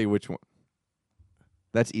can tell you which one.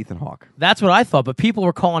 That's Ethan Hawke. That's what I thought, but people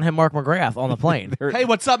were calling him Mark McGrath on the plane. Hey,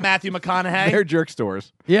 what's up, Matthew McConaughey? They're jerk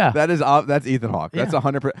stores. Yeah. That's Ethan Hawke. That's Yeah.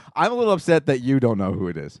 100%. I'm a little upset that you don't know who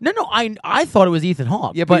it is. No, I thought it was Ethan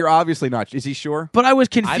Hawke. Yeah, but you're obviously not. Is he sure? But I was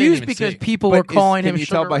didn't confused even because see. people But were calling can him you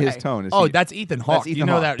Sugar tell by his Ray. tone? Is Oh, he- that's Ethan Hawke. Ethan You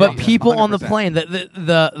know Hawke. that, But right? people on the 100%. plane,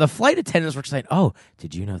 the flight attendants were saying, "Oh,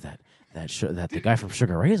 did you know that the guy from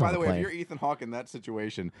Sugar Ray is By on the the way, if plane?" you're Ethan Hawke in that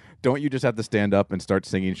situation, don't you just have to stand up and start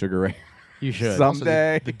singing Sugar Ray? You should.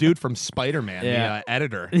 Someday. the dude from Spider-Man, Yeah. the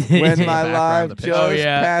editor. When In my the background life of the picture. just Oh,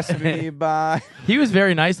 yeah. passed me by. He was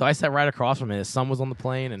very nice though. I sat right across from him. His son was on the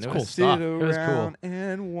plane, and it was Sit stuff. It was cool. around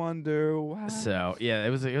and wonder why. So yeah, it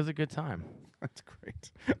was a good time. That's great.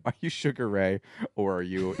 Are you Sugar Ray or are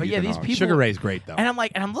you? But yeah, Ethan these Hawke? people- Sugar Ray's great, though. And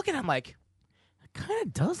I'm looking, I'm like, it kind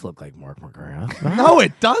of does look like Mark McGrath. No,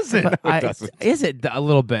 it doesn't. But doesn't. Is it a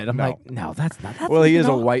little bit? I'm No. like, no, that's not. That's Well, he is a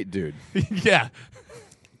no. white dude. yeah.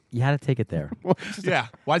 You had to take it there. Yeah.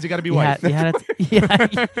 Why's he got to be You white? had, you, had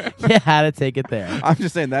to, you had to take it there. I'm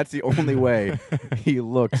just saying that's the only way he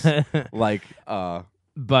looks like.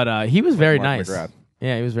 But he was very Mark nice. McGrath.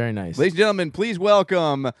 Yeah, he was very nice. Ladies and gentlemen, please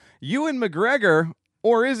welcome Ewan McGregor,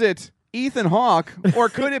 or is it Ethan Hawke, or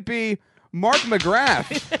could it be Mark McGrath?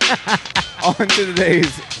 On to today's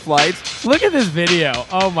flight. Look at this video.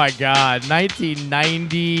 Oh my God,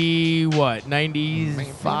 1990 what?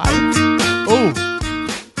 95. Ooh.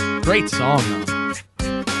 Great song, though.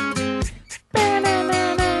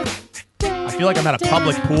 I feel like I'm at a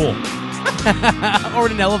public pool. Or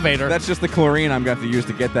in an elevator. That's just the chlorine I'm going to use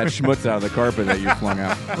to get that schmutz out of the carpet that you flung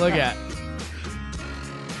out. Look at.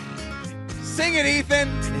 Sing it, Ethan.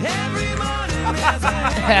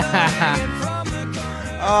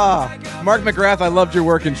 Mark McGrath, I loved your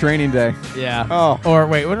work in Training Day. Yeah. Oh. Or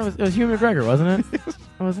wait, what was it? Was Hugh McGregor, wasn't it?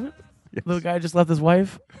 Wasn't it? Yes. Little guy just left his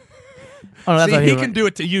wife. Oh, no, that's See, not he Hugh. can do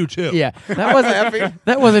it to you, too. Yeah, that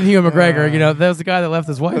wasn't Hugh McGregor. You know, that was the guy that left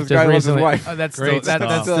his wife That was just the guy that left his recently. wife. Oh, that's Great still stuff.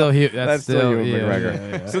 that's still Hugh. That's still Ewan yeah, McGregor.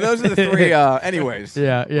 yeah, yeah. So those are the three. Anyways,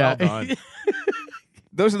 Yeah, yeah. Well done.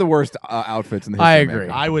 Those are the worst outfits in the I history of agree.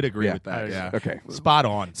 America. I would agree Yeah. with that. Yeah. Okay. Spot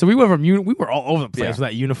on. So we went from we were all over the place Yeah. with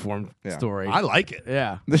that uniform Yeah. story. I like it.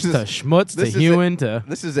 yeah, This to is- Schmutz to this is Hewen to.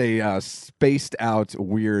 This is a spaced out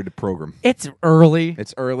weird program. It's early.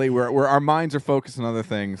 It's early. Where our minds are focused on other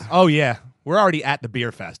things. Oh yeah, we're already at the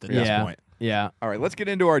beer fest at this yeah, point. yeah. All right, let's get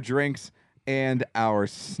into our drinks and our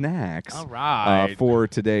snacks. All right. For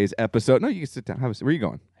today's episode. No, you can sit down. Where are you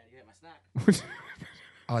going?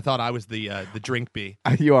 Oh, I thought I was the drink bee.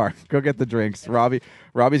 You are. Go get the drinks. Robbie's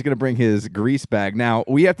going to bring his grease bag. Now,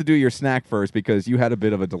 we have to do your snack first because you had a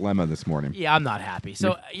bit of a dilemma this morning. Yeah, I'm not happy.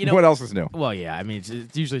 So you know What else is new? Well, yeah, I mean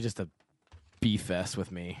it's usually just a beef fest with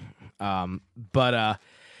me.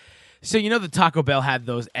 So you know the Taco Bell had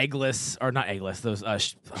those eggless or not eggless, those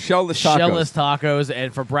Shellless tacos. shellless tacos,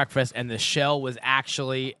 and for breakfast, and the shell was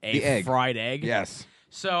actually The a egg. fried egg. Yes.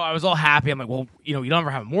 So I was all happy. I'm like, well, you know, we don't ever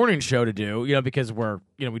have a morning show to do, you know, because we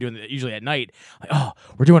do it usually at night. Like, oh,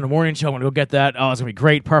 we're doing a morning show. I'm gonna go get that. Oh, it's gonna be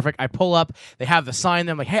great, perfect. I pull up. They have the sign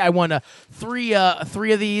there. I'm like, hey, I want three of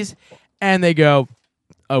these, and they go,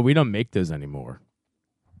 oh, we don't make those anymore.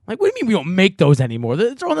 Like, what do you mean we don't make those anymore?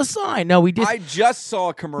 They're on the sign. No, we I just saw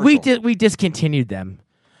a commercial. we discontinued them.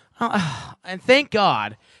 And thank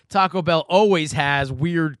God Taco Bell always has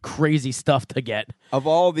weird, crazy stuff to get. Of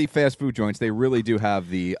all the fast food joints, they really do have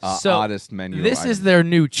the So, oddest menu. This is their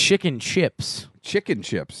new chicken chips. chicken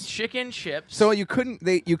chips. Chicken chips. So you couldn't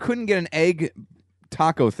get an egg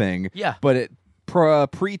taco thing. Yeah. But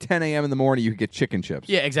pre 10 a.m. in the morning, you could get chicken chips.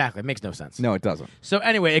 Yeah, exactly. It makes no sense. No, it doesn't. So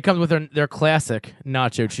anyway, it comes with their classic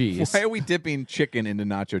nacho cheese. Why are we dipping chicken into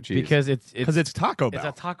nacho cheese? Because it's Taco it's Bell.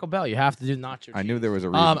 a Taco Bell. You have to do nacho cheese. I knew there was a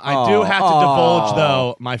reason. I do have to divulge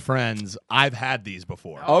though, my friends. I've had these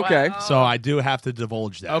before. Okay. So I do have to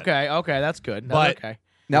divulge that. Okay, that's good. But- okay.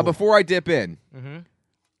 Now, before I dip in, Mm-hmm.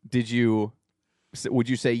 would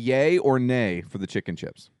you say yay or nay for the chicken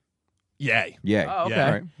chips? Yay. Yay. Oh, okay. Yeah.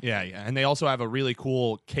 All right. Yeah, yeah. And they also have a really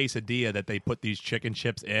cool quesadilla that they put these chicken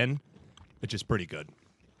chips in, which is pretty good.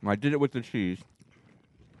 I did it with the cheese.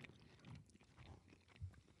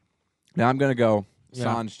 Now I'm going to go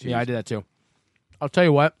sans cheese. Yeah, I did that too. I'll tell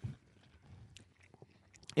you what.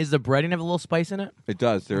 Is the breading have a little spice in it? It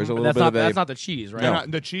does. There is a little that's bit not, of a... That's not the cheese, right?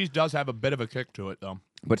 And, the cheese does have a bit of a kick to it, though.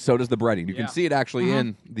 But so does the breading. You Yeah. can see it actually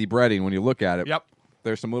in the breading when you look at it. Yep.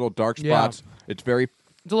 There's some little dark Yeah. spots. It's very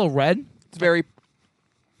It's a little red.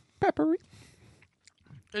 peppery.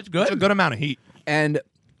 It's good. It's a good amount of heat. And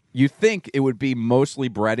you think it would be mostly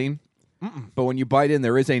breading, but when you bite in,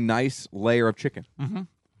 there is a nice layer of chicken.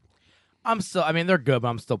 I mean, they're good, but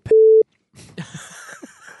I'm still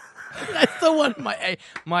I still want my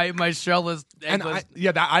shellless And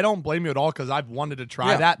eggless. I don't blame you at all because I've wanted to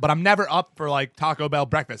try Yeah. that, but I'm never up for like Taco Bell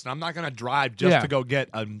breakfast, and I'm not going to drive just Yeah. to go get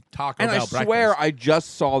a Taco And Bell I breakfast. swear I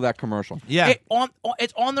just saw that commercial. yeah.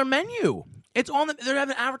 It's on their menu. It's on the. They're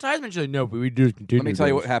having advertisements. Like, no, but we do. Let me tell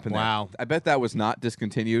you what happened there. Wow. I bet that was not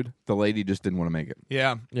discontinued. The lady just didn't want to make it.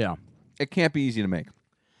 Yeah. Yeah. It can't be easy to make.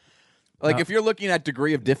 Like if you're looking at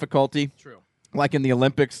degree of difficulty, True. like in the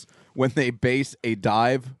Olympics when they base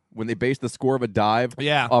the score of a dive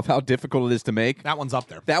Yeah. off how difficult it is to make, That one's up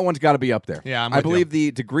there. that one's got to be up there. Yeah, I'm I with believe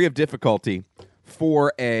the degree of difficulty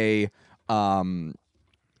for a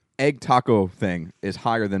egg taco thing is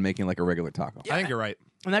higher than making like a regular taco. I think you're right.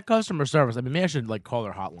 And that customer service. I mean, maybe I should like call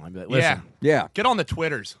their hotline. Be like, listen. Yeah. Get on the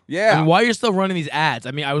Twitters. Yeah. I mean, why are you still running these ads?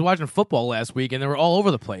 I mean, I was watching football last week, and they were all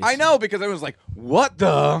over the place. I know because I was like, what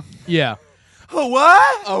the? Yeah. A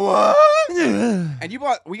what? A what? And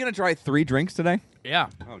we going to try 3 drinks today? Yeah.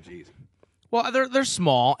 Oh, jeez. Well, they're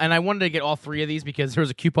small, and I wanted to get all 3 of these because there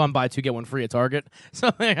was a coupon buy 2 get 1 free at Target.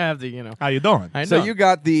 So I have to, you know. How you doing? I know. So you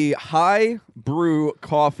got the high brew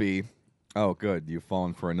coffee. Oh, good. You've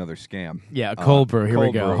fallen for another scam. Yeah, a cold brew. Here we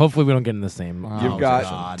cold go. brew. Hopefully we don't get in the same. You've got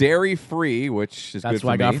God. dairy free, which is That's good for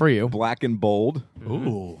what I got me. for you. Black and bold.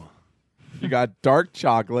 Ooh. You got dark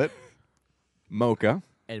chocolate, mocha,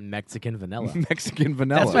 and Mexican vanilla. Mexican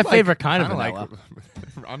vanilla. That's my favorite kind of Kinda vanilla.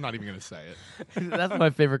 I'm not even going to say it. That's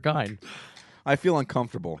my favorite kind. I feel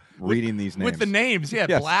uncomfortable reading these names. With the names, yeah.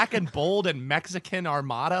 Yes. Black and bold and Mexican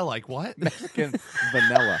Armada. Like what? Mexican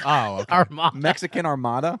vanilla. Oh, okay. Armada. Mexican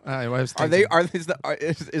Armada. I was Are they? thinking-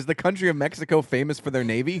 Is the country of Mexico famous for their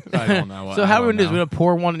navy? I don't know. So I how are we don't gonna do this? know. We gonna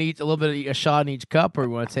pour one in each, a little bit, a shot in each cup, or we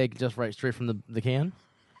want to take just right straight from the can?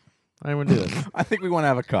 How do we do this? I think we want to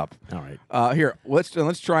have a cup. All right. Here, let's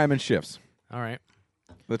try them in shifts. All right.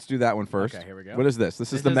 Let's do that one first. Okay, here we go. What is this?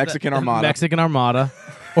 This is This the Mexican Armada. Mexican Armada,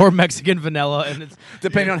 or Mexican vanilla, and it's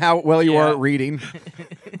Depending on how well you Yeah. are at reading,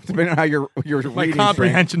 depending on how your My reading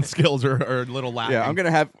comprehension skills are a little lacking. Yeah, I'm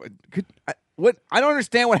gonna have. I don't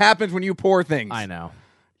understand what happens when you pour things. I know.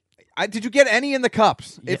 Did you get any in the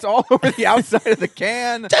cups? It's all over the outside of the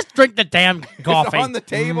can. Just drink the damn It's coffee. on the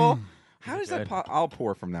table. How does Good. that? I'll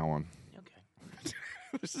pour from now on. Okay.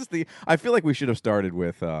 This is the. I feel like we should have started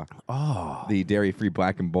with the dairy-free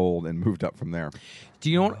black and bold and moved up from there. Do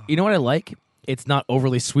you know? You know what I like? It's not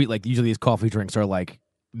overly sweet like usually these coffee drinks are like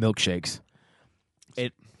milkshakes.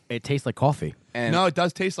 It tastes like coffee. And No, it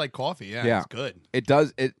does taste like coffee. Yeah, Yeah. it's good. it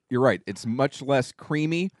does. You're right. It's much less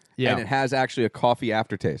creamy, Yeah. and it has actually a coffee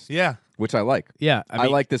aftertaste. Yeah, which I like. Yeah, I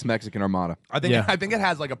like this Mexican Armada. I think Yeah. I think it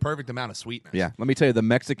has like a perfect amount of sweetness. Yeah, let me tell you, the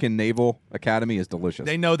Mexican Naval Academy is delicious.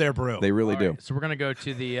 They know their brew. They really do. So we're gonna go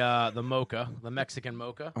to the mocha, the Mexican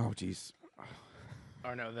mocha. Oh, jeez.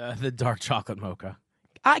 Or no, the dark chocolate mocha.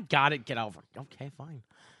 I got it. Get over. Okay, fine.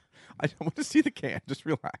 I don't want to see the can. Just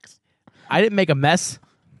relax. I didn't make a mess.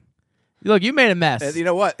 Look, you made a mess. And you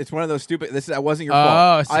know what? It's one of those stupid. That wasn't your Oh,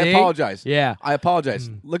 fault. I see? apologize. Yeah. I apologize.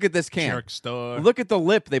 Look at this can. Jerk store. Look at the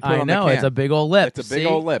lip they put I on know the can. it's a big old lip. It's a big See?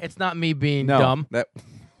 old lip. It's not me being no, dumb. That,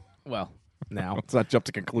 Well, now let's not jump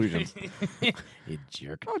to conclusions. you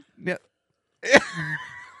jerk. Oh, yeah.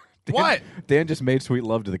 What? Dan just made sweet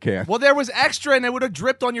love to the can. Well, there was extra, and it would have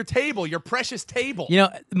dripped on your table, your precious table. You know,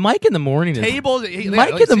 Mike in the morning is Table. Mike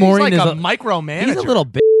in the morning he's like is a micromanager. He's a little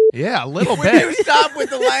bit. Yeah, a little Will you bit. stop with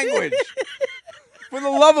the language? For the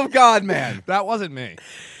love of God, man. That wasn't me.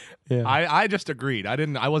 Yeah. I just agreed.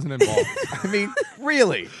 I wasn't involved. I mean,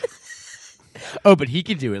 really. Oh, but he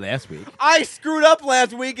could do it last week. I screwed up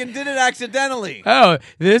last week and did it accidentally. Oh,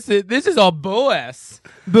 this is all bull ass.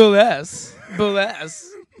 Bull ass. Bull ass.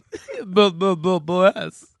 Bull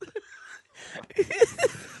ass.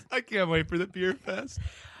 I can't wait for the beer fest.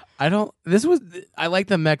 I like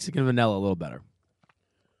the Mexican vanilla a little better.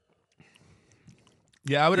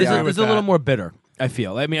 Yeah, I would It's, agree a, with it's a little that. more bitter. I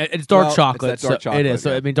feel. I mean, it's dark Well, chocolate. it's that dark so it is. chocolate,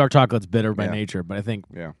 So yeah. I mean, dark chocolate's bitter by Yeah. nature. But I think,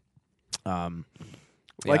 Yeah. yeah.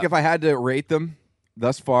 If I had to rate them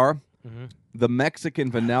thus far, Mm-hmm. the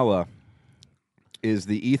Mexican vanilla is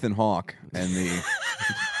the Ethan Hawke, and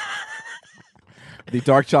the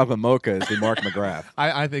dark chocolate mocha is the Mark McGrath.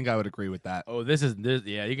 I think I would agree with that. Oh, this.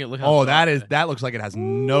 Yeah, you can look. Oh, that looks like it has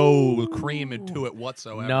no cream into it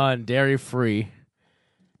whatsoever. none dairy free.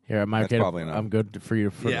 Here, I might That's get. probably enough. I'm good for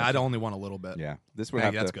you. Yeah, I'd only want a little bit. Yeah, this would I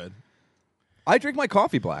have think that's to. good. I drink my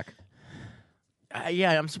coffee black.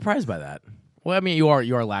 Yeah, I'm surprised by that. Well, I mean, you are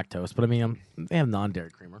lactose, but I mean, they have non-dairy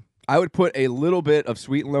creamer. I would put a little bit of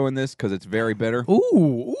sweet and low in this because it's very bitter,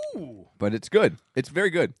 Ooh. but it's good. It's very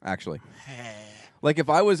good, actually. Like if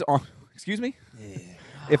I was on, excuse me,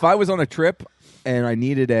 if I was on a trip and I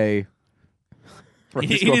needed a,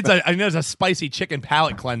 He needs a spicy chicken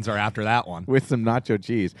palate cleanser after that one. with some nacho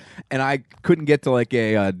cheese, and I couldn't get to like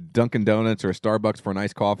a Dunkin' Donuts or a Starbucks for a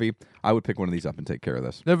nice coffee, I would pick one of these up and take care of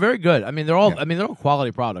this. They're very good. I mean, they're all. Yeah. I mean, they're all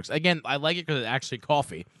quality products. Again, I like it because it's actually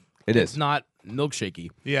coffee. It's It's not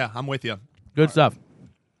milkshakey. Yeah, I'm with you. Good stuff.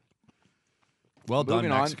 Well done,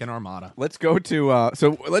 Moving on. Mexican Armada. Let's go to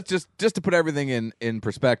so let's just to put everything in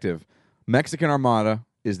perspective. Mexican Armada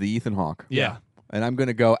is the Ethan Hawke. Yeah. And I'm going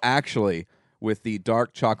to go actually with the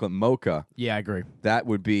dark chocolate mocha. Yeah, I agree. That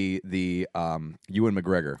would be the Ewan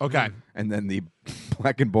McGregor. Okay. And then the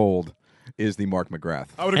black and bold is the Mark McGrath.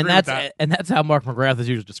 I would And agree with that's that. and that's how Mark McGrath is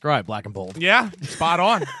usually described, black and bold. Yeah, spot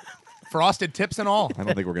on. Frosted tips and all. I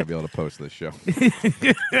don't think we're going to be able to post this show.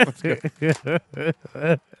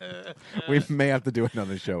 We may have to do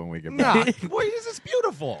another show when we get back. Nah, boy, this is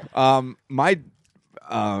beautiful. My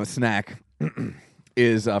snack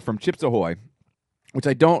is from Chips Ahoy, which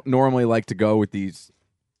I don't normally like to go with these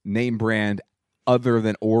name brand other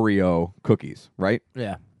than Oreo cookies, right?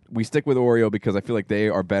 Yeah. We stick with Oreo because I feel like they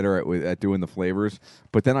are better at doing the flavors.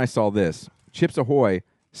 But then I saw this Chips Ahoy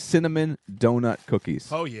cinnamon donut cookies.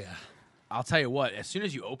 Oh yeah. I'll tell you what. As soon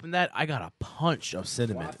as you open that, I got a punch of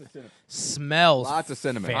cinnamon. Smells. Lots of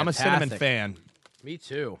cinnamon. I'm a cinnamon fantastic. fan. Me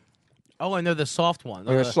too. Oh, and they're the soft one.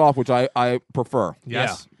 They're soft, which I prefer.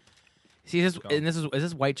 Yes. See this, and is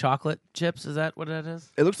this white chocolate chips? Is that what it is?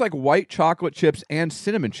 It looks like white chocolate chips and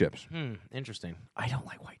cinnamon chips. Interesting. I don't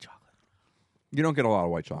like white chocolate. You don't get a lot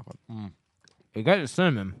of white chocolate. You got the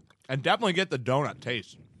cinnamon. And definitely get the donut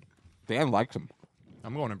taste. Dan likes them.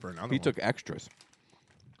 I'm going in for another He one. took extras.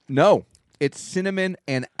 No, it's cinnamon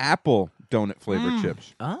and apple donut flavored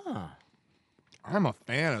chips. Ah. I'm a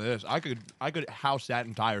fan of this. I could house that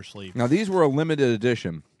entire sleeve. Now these were a limited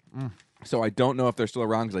edition, so I don't know if they're still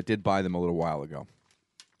around because I did buy them a little while ago.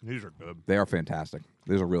 These are good. They are fantastic.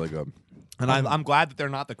 These are really good. And I'm glad that they're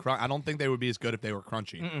not the crunch. I don't think they would be as good if they were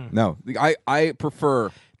crunchy. No, I prefer.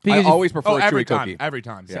 Because I always prefer a every chewy time. cookie. Every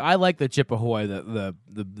time. See, I like the Chip Ahoy,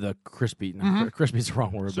 the crispy. No, crispy's the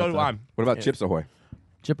wrong word. So but do I. What about Chips Ahoy?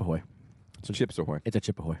 Chip Ahoy. Chips Ahoy. It's a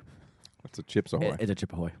Chip Ahoy. That's a Chips Ahoy. It's a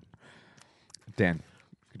Chip Ahoy. Dan,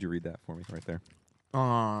 could you read that for me right there?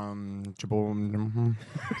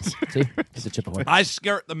 See? It's a Chip Ahoy. I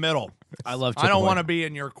skirt the middle. I love Chip I don't Ahoy. want to be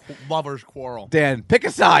in your lover's quarrel. Dan, pick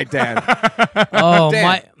a side, Dan. Oh,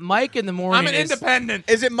 Dan. Mike in the morning I'm an independent.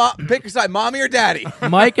 Is it pick a side, mommy or daddy?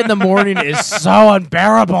 Mike in the morning is so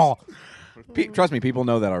unbearable. Trust me, people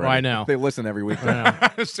know that already. I know. They listen every week.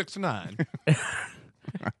 6 to 9.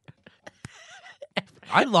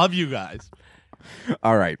 I love you guys.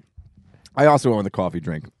 All right. I also went with a coffee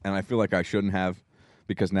drink, and I feel like I shouldn't have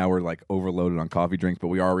because now we're like overloaded on coffee drinks, but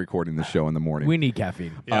we are recording the show in the morning. We need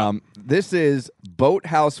caffeine. Yeah. This is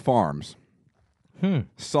Boathouse Farms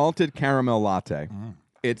salted caramel latte.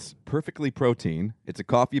 It's perfectly protein. It's a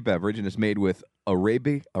coffee beverage, and it's made with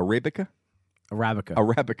Arabica.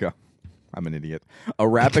 Arabica. I'm an idiot.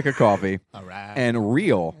 Arabica coffee Arabica. and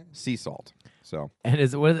real sea salt. So And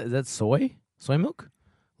is that soy? Soy milk?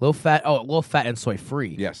 Low fat. Oh, low fat and soy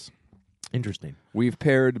free. yes, Interesting. we've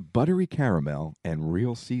paired buttery caramel and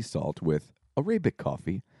real sea salt with Arabic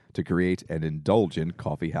coffee to create an indulgent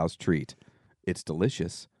coffee house treat. It's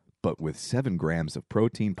delicious, but with 7 grams of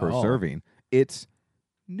protein per serving, it's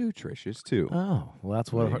nutritious too. Oh, well, that's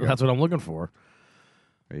There you what go. that's what I'm looking for.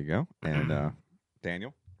 There you go. And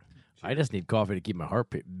Daniel. I just need coffee to keep my heart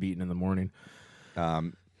beating in the morning.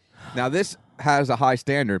 Now, this has a high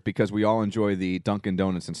standard because we all enjoy the Dunkin'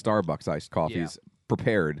 Donuts and Starbucks iced coffees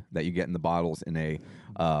prepared that you get in the bottles in a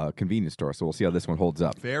convenience store. So we'll see how this one holds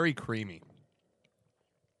up. Very creamy.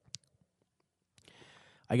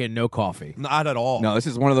 I get no coffee. Not at all. No, this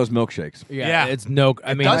is one of those milkshakes. Yeah. It's no.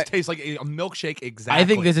 I It mean, does taste like a milkshake exactly. I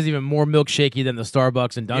think this is even more milkshakey than the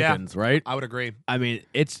Starbucks and Dunkin's, right? I would agree. I mean,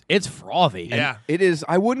 it's frothy. Yeah. It is.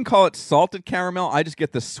 I wouldn't call it salted caramel. I just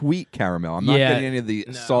get the sweet caramel. I'm not Yeah. getting any of the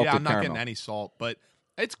salted Yeah, I'm not caramel. getting any salt, but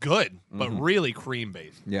it's good, but really cream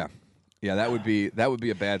based. Yeah, yeah. That would be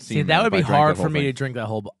a bad scene. See, that would if I be drank hard that for whole me to thing. drink that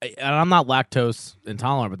whole. And I'm not lactose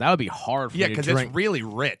intolerant, but that would be hard for Yeah, me to because drink. it's really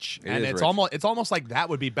rich, and is it's rich. almost like that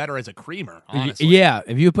would be better as a creamer. Honestly, Yeah,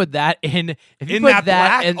 if you put that in, if you In put that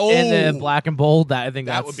black? in the Oh. black and bold, that I think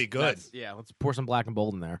That that's, would be good. Yeah, let's pour some black and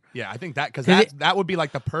bold in there. yeah. I think that because 'Cause that would be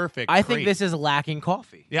like the perfect. I cream. think this is lacking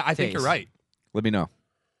coffee. Yeah, I think you're taste. right. Let me know.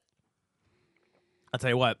 I'll tell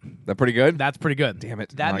you what, That pretty good. that's pretty good. Damn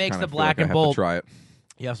it. That Now I makes kinda the feel black like I and have to bold. try it.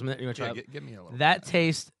 You have some? You want to try Yeah, it? give me a little. That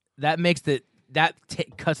taste. That makes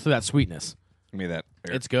cuts through that sweetness. Give me that.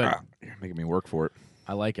 Here. It's good. You're making me work for it.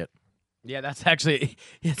 I like it. Yeah, that's actually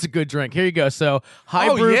it's a good drink. Here you go. So high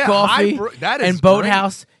Oh, brew yeah, coffee high brew- that is and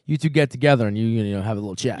Boathouse. You two get together and you know have a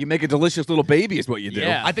little chat. You make a delicious little baby, is what you do.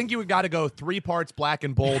 Yeah. I think you would got to go 3 parts black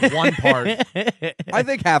and bold, 1 part. I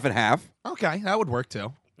think half and half. Okay, that would work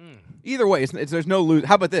too. Either way, there's no lose.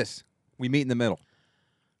 How about this? We meet in the middle.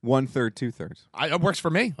 1/3, 2/3. It works for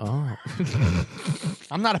me. Oh,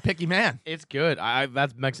 I'm not a picky man. it's good.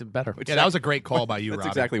 That makes it better. Yeah, that was a great call by you, That's Robbie.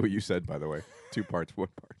 exactly what you said, by the way. 2 parts, 1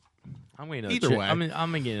 part. I'm gonna Either way. I'm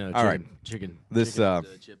gonna get a All right. chicken. This, chicken,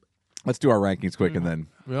 chip. Let's do our rankings quick and then,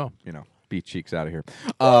 Yeah. beat cheeks out of here.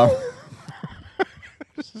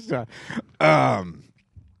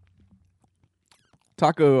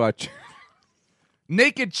 Taco.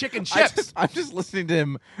 Naked chicken chips. I'm just listening to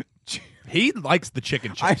him. He likes the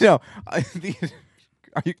chicken I chips. know.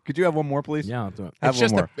 Could you have one more, please? Yeah, I'll do it. Have It's one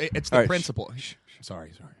just more. it's the All right, principle.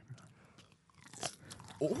 Sorry.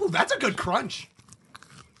 Oh, that's a good crunch.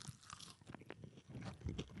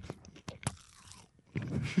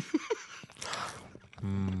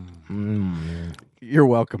 You're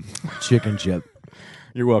welcome. Chicken chip.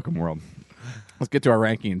 You're welcome, world. Let's get to our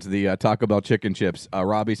rankings. The Taco Bell chicken chips.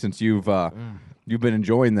 Robbie, since you've been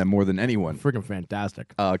enjoying them more than anyone, Freaking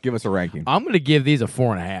fantastic. give us a ranking. I'm gonna give these a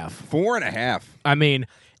 4.5. 4.5. I mean,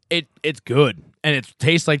 it's good and it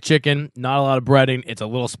tastes like chicken. Not a lot of breading. It's a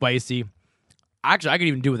little spicy. Actually, I could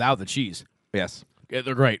even do without the cheese. Yes. Yeah,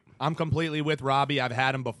 they're great. I'm completely with Robbie. I've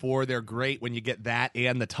had them before. They're great when you get that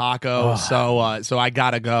and the taco. So I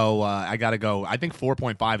gotta go. I think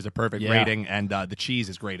 4.5 is a perfect Yeah. rating, and the cheese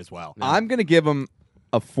is great as well. I'm going to give them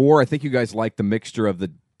a 4. I think you guys like the mixture of the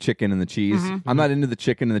chicken and the cheese. I'm not into the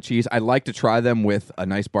chicken and the cheese. I like to try them with a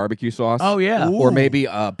nice barbecue sauce. Oh, yeah. Or maybe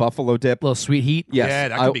a buffalo dip. Little sweet heat. Yes, Yeah,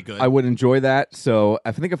 that could be good. I would enjoy that. So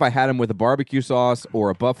I think if I had them with a barbecue sauce or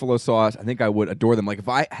a buffalo sauce, I think I would adore them. Like if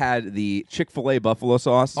I had the Chick-fil-A buffalo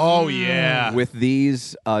sauce Oh yeah. with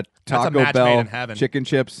these a Taco match made Bell in heaven. chicken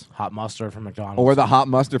chips Hot mustard from McDonald's. or the hot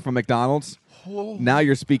mustard from McDonald's, now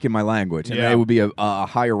you're speaking my language, and Yeah. they would be a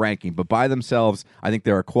higher ranking. But by themselves, I think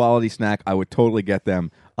they're a quality snack. I would totally get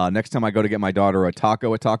them Next time I go to get my daughter a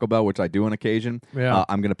taco at Taco Bell, which I do on occasion, Yeah.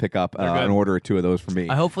 I'm going to pick up good. an order or two of those for me.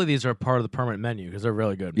 Hopefully these are part of the permanent menu because they're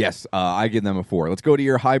really good. Yes, I give them a 4. Let's go to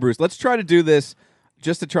your high brews. Let's try to do this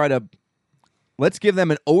just to try to let's give them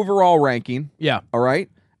an overall ranking. Yeah. All right.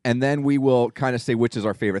 And then we will kind of say which is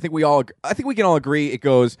our favorite. I think we can all agree it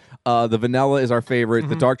goes the vanilla is our favorite,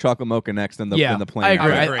 the dark chocolate mocha next, and the plain. I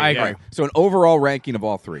agree. I agree, I agree. yeah. So an overall ranking of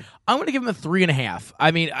all 3. I'm going to give them a 3.5. I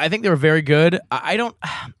mean, I think they were very good. I don't.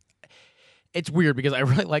 It's weird because I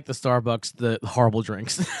really like the Starbucks, the horrible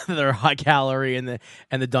drinks. They're high calorie, and the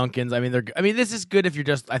Dunkins. I mean, this is good if you're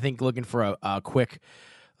just, I think, looking for a quick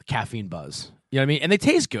caffeine buzz. You know what I mean? And they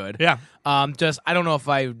taste good. Yeah. Just I don't know if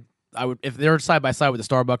I would, if they're side by side with the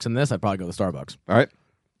Starbucks and this, I'd probably go with the Starbucks. All right.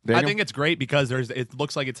 I Daniel? think it's great because it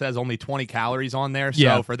looks like it says only 20 calories on there. So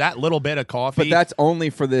Yeah. for that little bit of coffee, But that's only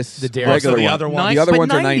for this The dairy. regular So the one. other one- The other But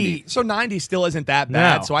ones are 90 90. so 90 still isn't that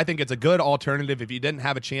bad. No. So I think it's a good alternative if you didn't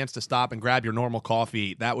have a chance to stop and grab your normal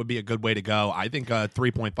coffee. That would be a good way to go. I think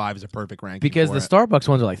 3.5 is a perfect ranking Because for the it. Starbucks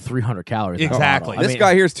ones are like 300 calories. Exactly. I This mean,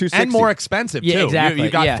 guy here is 260. and more expensive Yeah, too. exactly, You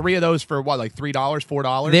got yeah. 3 of those for what, like $3,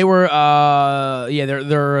 $4? They were,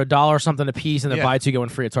 they're $1 something a piece, and they're Yeah. buy 2 get 1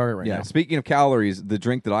 free at Target right Yeah. now. Speaking of calories, the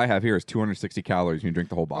drink that I have here is 260 calories when you drink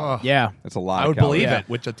the whole bottle. Yeah. That's a lot I of would calories. believe Yeah. it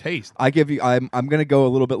with a taste. I'm going to go a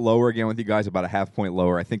little bit lower again with you guys, about a half point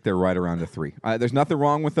lower. I think they're right around a 3. There's nothing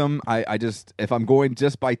wrong with them. I just, if I'm going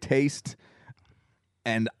just by taste,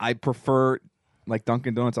 and I prefer like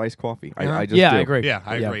Dunkin' Donuts iced coffee. I just Yeah, do. I agree. Yeah,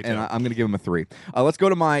 I agree too. And I'm going to give them a 3. Let's go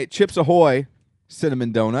to my Chips Ahoy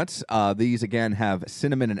cinnamon donuts. These again have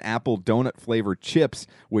cinnamon and apple donut flavored chips,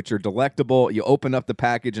 which are delectable. You open up the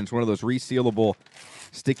package and it's one of those resealable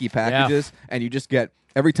sticky packages, and you just get,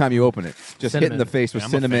 every time you open it, just hit in Cinnamon. the face with I'm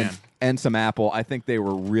a cinnamon fan. and some apple. I think they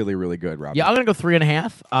were really, really good, Rob. Yeah, I'm gonna go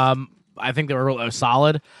 3.5. I think they were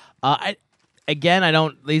solid.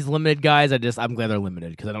 These limited guys. I'm glad they're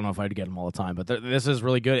limited because I don't know if I'd get them all the time. But this is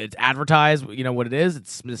really good. It's advertised. You know what it is.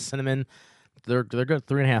 It's cinnamon. They're good.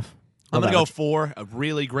 3.5. I'm going to go 4. A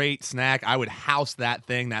really great snack. I would house that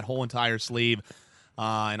thing, that whole entire sleeve,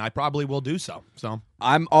 and I probably will do so. So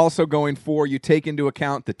I'm also going for, you take into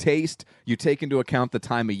account the taste, you take into account the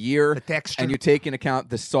time of year, The texture. and you take into account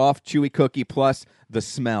the soft, chewy cookie plus the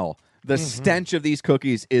smell. The stench of these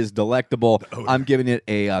cookies is delectable. I'm giving it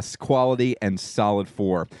a quality and solid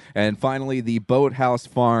 4. And finally, the Boathouse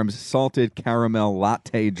Farms salted caramel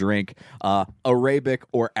latte drink, Arabic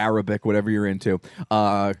or Arabic, whatever you're into.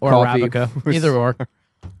 Or Coffee Arabica. with- Either or.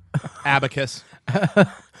 abacus.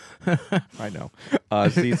 I know.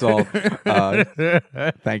 Sea salt.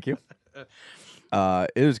 Thank you.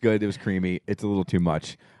 It was good. It was creamy. It's a little too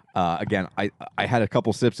much. Again, I had a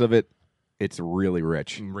couple sips of it. It's really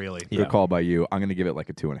rich. Really. Good call by you. I'm going to give it like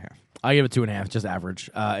a 2.5. I give it 2.5, just average.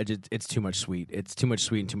 It's too much sweet. It's too much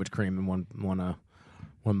sweet and too much cream in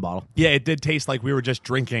one bottle. Yeah, it did taste like we were just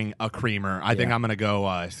drinking a creamer. I think I'm gonna go.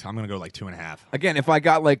 like 2.5. Again, if I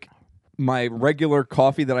got like my regular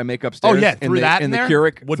coffee that I make upstairs, Oh, yeah, in threw the, that in in the there,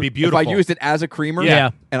 Keurig, would be If beautiful. I used it as a creamer,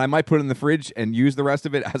 Yeah. and I might put it in the fridge and use the rest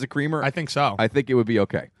of it as a creamer, I think so. I think it would be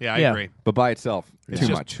okay. yeah, I Yeah. agree. But by itself, It's too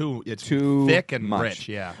just much. It's Too thick and much. rich.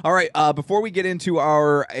 Yeah. All right. Before we get into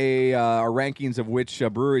our rankings of which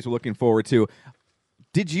breweries we're looking forward to,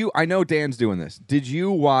 I know Dan's doing this. Did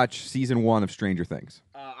you watch season 1 of Stranger Things?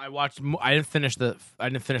 I watched. I didn't finish the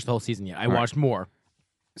whole season yet. I watched more.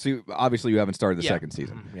 So obviously you haven't started the Yeah. second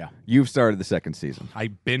season. Yeah. You've started the second season. I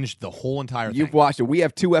binged the whole entire You've thing. watched it. We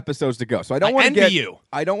have 2 episodes to go. So I don't I want to envy get you.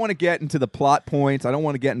 I don't want to get into the plot points. I don't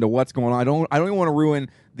want to get into what's going on. I don't even want to ruin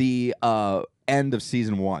the end of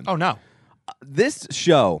season 1. Oh no. This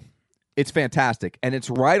show, it's fantastic, and it's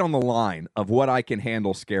right on the line of what I can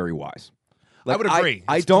handle scary wise. I would agree.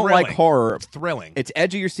 I It's don't like thrilling. horror. It's thrilling. It's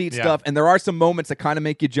edge of your seat Yeah. stuff, and there are some moments that kind of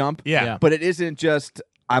make you jump. Yeah. But it isn't just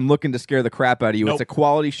I'm looking to scare the crap out of you. Nope. It's a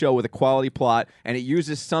quality show with a quality plot, and it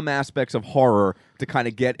uses some aspects of horror to kind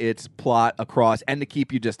of get its plot across and to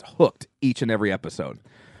keep you just hooked each and every episode.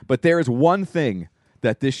 But there is one thing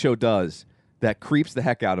that this show does that creeps the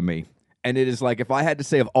heck out of me, and it is like if I had to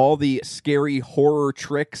say of all the scary horror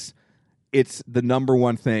tricks, it's the number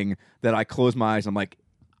one thing that I close my eyes. I'm like,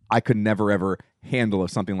 I could never ever handle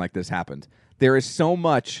if something like this happened. There is so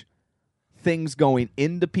much things going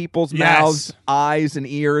into people's Yes. mouths, eyes, and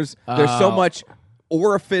ears. There's so much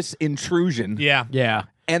orifice intrusion. Yeah. Yeah.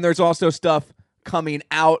 And there's also stuff coming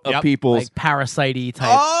out of Yep. people's Like parasite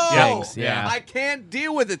type things. Yeah. I can't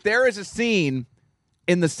deal with it. There is a scene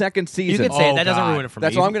in the second You season. can say Oh, that doesn't God. ruin it for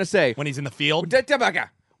That's me. all I'm going to say. When he's in the field.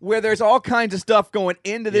 Where there's all kinds of stuff going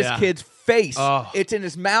into this Yeah. kid's face. Oh. It's in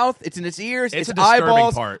his mouth. It's in his ears. It's It's a disturbing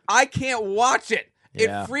eyeballs. part. I can't watch it.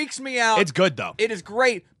 Yeah. It freaks me out. It's good though. It is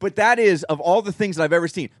great, But that is, of all the things that I've ever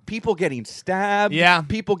seen, people getting stabbed, Yeah.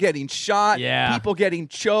 people getting shot, Yeah. people getting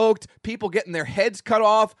choked, people getting their heads cut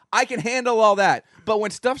off. I can handle all that. But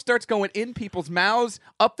when stuff starts going in people's mouths,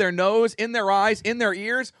 up their nose, in their eyes, in their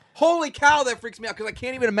ears, holy cow, that freaks me out because I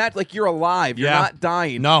can't even imagine. Like, you're alive. You're Yeah. not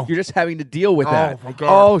dying. No. You're just having to deal with that. my God.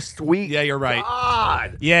 Oh, sweet. Yeah, you're right.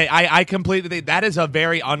 God. Yeah, I completely. That is a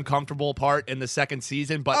very uncomfortable part in the second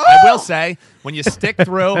season. But I will say, when you stick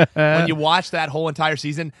through, when you watch that whole entire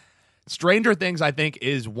season, Stranger Things, I think,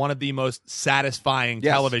 is one of the most satisfying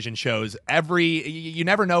Yes. television shows. You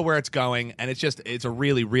never know where it's going, and it's a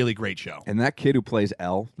really, really great show. And that kid who plays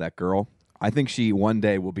Elle, that girl, I think she one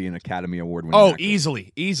day will be an Academy Award winner. Oh,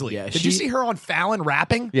 easily. Yeah, Did you see her on Fallon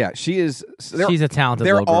rapping? Yeah, she is. She's a talented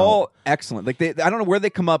They're little girl. all excellent. Like I don't know where they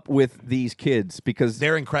come up with these kids because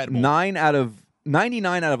They're incredible.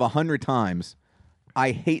 99 out of 100 times,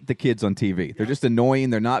 I hate the kids on TV. They're just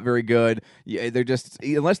annoying. They're not very good. Yeah, they're just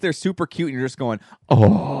unless they're super cute and you're just going,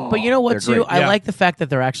 oh. But you know what, they're too? great. I Yeah. like the fact that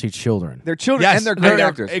they're actually children. They're children Yes, and they're great they're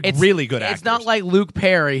actors. really good actors. It's not like Luke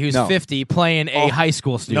Perry, who's No. 50, playing a high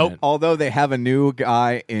school student. Nope. Although they have a new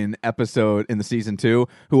guy in the season 2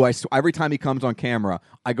 who every time he comes on camera,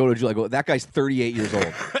 I go to Julie. I go, that guy's 38 years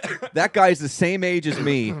old. That guy's the same age as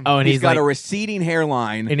me. Oh, and he's got like- a receding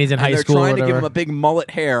hairline, and he's in high they're school or trying to give whatever. him a big mullet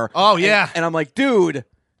hair. Oh, yeah. and I'm like, dude.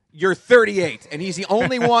 You're 38, and he's the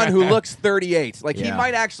only one who looks 38. Like, he Yeah.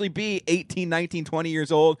 might actually be 18, 19, 20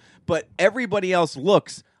 years old, but everybody else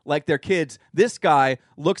looks like they're kids. This guy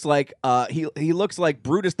looks like he looks like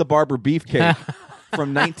Brutus the Barber Beefcake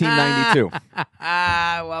from 1992.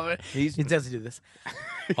 I love it. He He's- doesn't do this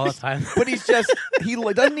all the time. But he's just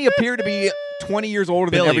doesn't he appear to be 20 years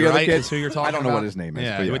older Billy, than every other right? kid? Is who you're talking I don't know about? what his name is.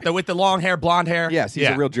 Yeah, but yeah. with the long hair, blonde hair. Yes, he's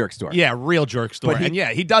yeah. a real jerk store. Yeah, real jerk store. But And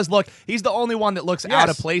yeah, he does look. He's the only one that looks out of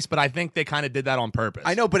Yes. place. But I think they kind of did that on purpose.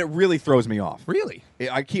 I know, but it really throws me off. Really.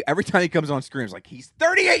 Every time he comes on screen, it's like he's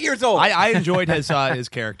 38 years old. I enjoyed his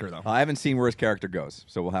character though. I haven't seen where his character goes,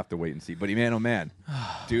 so we'll have to wait and see. But man, oh man,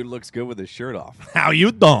 dude looks good with his shirt off. How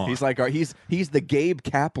you doing? He's like he's the Gabe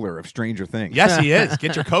Kapler of Stranger Things. Yes, he is.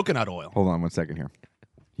 Get your coconut oil. Hold on one second here.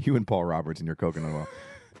 You and Paul Roberts and your coconut oil.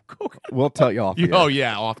 We'll tell you off. the Oh air.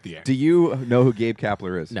 yeah, off the air. Do you know who Gabe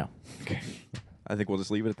Kapler is? No. Okay. I think we'll just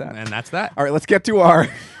leave it at that. And that's that. All right, let's get to our.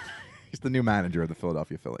 He's the new manager of the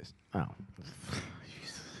Philadelphia Phillies. Oh.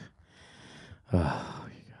 Oh,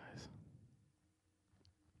 you guys.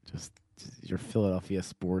 Just your Philadelphia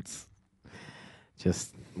sports.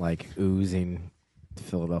 Just like oozing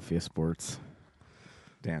Philadelphia sports.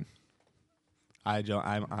 Dan, I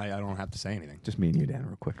don't have to say anything. just me and you, Dan,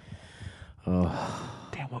 real quick.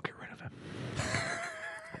 Dan, we'll get rid of him.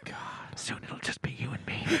 God. Soon it'll just be you and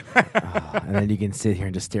me. And then you can sit here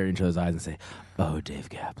and just stare into his eyes and say, "Oh, Dave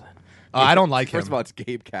Kaplan." I don't like him. First of all, it's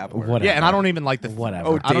Gabe Kapler. Whatever. Yeah, and I don't even like the Whatever.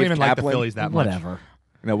 Oh, I don't Dave even like the Kaplan? Phillies that much. Whatever.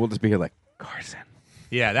 No, we'll just be here like Carson.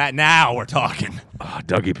 Yeah, that now we're talking. Oh,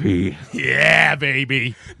 Dougie P. Yeah,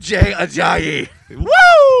 baby. Jay Ajayi.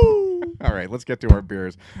 Woo! All right, let's get to our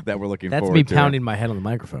beers that we're looking That's forward me to. pounding my head on the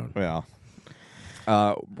microphone. Well,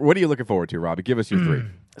 what are you looking forward to, Robbie? Give us your three.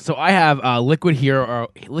 So I have Liquid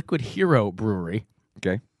Hero Brewery.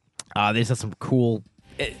 Okay. They just have some cool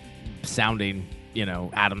sounding,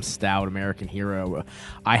 Adam Stout, American Hero.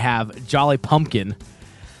 I have Jolly Pumpkin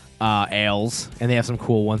ales, and they have some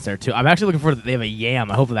cool ones there too. I'm actually looking forward to. They have a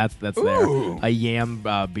yam. I hope that's Ooh. there. A yam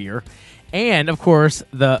beer, and of course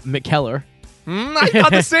the McKellar. I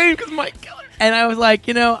thought the same because Mike Keller. And I was like,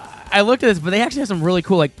 I looked at this, but they actually have some really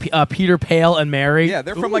cool, like Peter Pale and Mary. Yeah,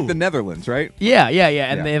 they're from like the Netherlands, right? Yeah, and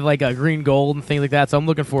Yeah. they have like a green gold and things like that. So I'm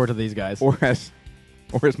looking forward to these guys. Or as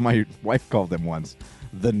my wife called them once,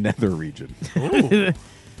 the Nether region.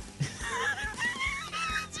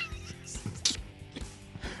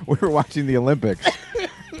 We were watching the Olympics,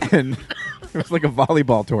 and it was like a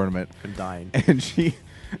volleyball tournament. I'm dying.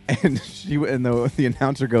 And the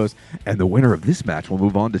announcer goes, And the winner of this match will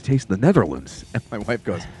move on to taste the Netherlands. and my wife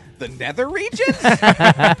goes, the Nether region?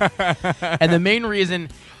 And the main reason,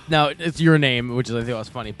 now it's your name, which is I think was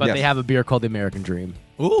funny, but Yes. they have a beer called the American Dream.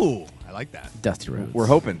 Ooh, I like that. Dusty Rhodes. We're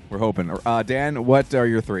hoping. Dan, what are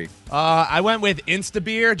your three? I went with Insta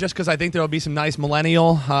Beer just because I think there will be some nice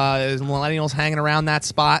millennials hanging around that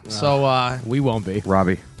spot. So We won't be.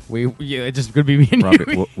 Robbie. It's just gonna be me and Robbie,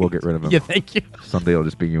 you. we'll get rid of him. Yeah, thank you. Someday it'll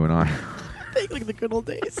just be you and I. Thank you, like the good old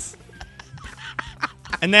days.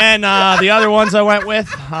 and then the other ones I went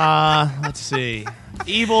with, let's see,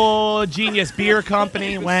 Evil Genius Beer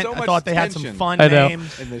Company There's went. so I much thought they had some tension. fun I know.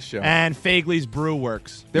 names. In this show. And Fagley's Brew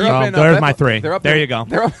Works. They're So up in, there's my Bethel- three. They're up there in- you go.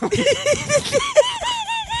 They're up.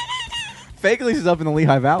 Fagley's is up in the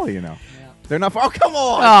Lehigh Valley, They're not far. Oh, come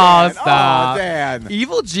on. Oh, Dan. stop. Oh, Dan.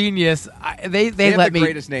 Evil Genius. They They have let the me.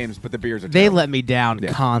 greatest names, but the beers are They terrible. let me down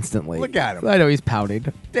Yeah. constantly. Look at him. I know he's pouting.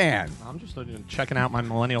 Dan. I'm just checking out my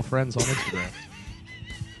millennial friends on Instagram.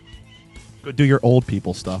 Go do your old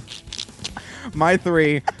people stuff. My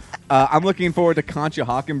 3, I'm looking forward to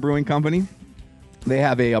Conshohocken Brewing Company. They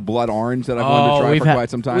have a blood orange that I've wanted to try for quite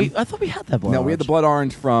some time. I thought we had that blood. No, we had the blood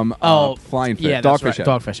orange from Flying Fish. yeah, Dogfish that's Head.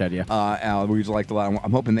 right. Dogfish Head, yeah. We just liked a lot.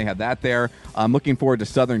 I'm hoping they have that there. I'm looking forward to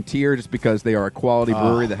Southern Tier just because they are a quality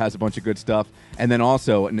brewery that has a bunch of good stuff. And then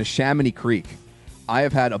also Neshaminy Creek. I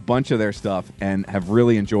have had a bunch of their stuff and have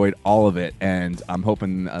really enjoyed all of it. And I'm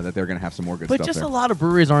hoping that they're going to have some more good But stuff just there. a lot of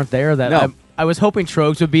breweries aren't there. That No. I was hoping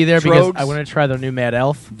Trogs would be there because Trogs. I wanted to try their new Mad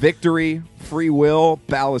Elf. Victory, Free Will,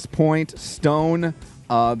 Ballast Point, Stone.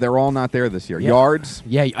 They're all not there this year. Yards.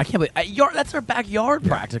 Yeah, I can't believe yard. That's their backyard,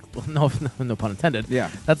 practically. No pun intended. Yeah.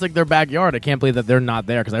 That's like their backyard. I can't believe that they're not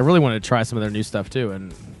there because I really wanted to try some of their new stuff too.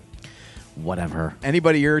 And whatever.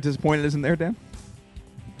 Anybody you're disappointed isn't there, Dan?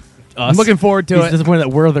 Us. I'm looking forward to He's it. disappointed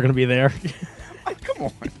that they're going to be there. Come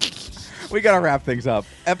on. We got to wrap things up.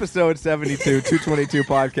 Episode 72, 222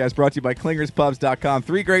 podcast brought to you by ClingersPubs.com.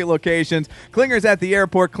 3 great locations. Clingers at the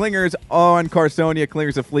airport, Clingers on Carsonia,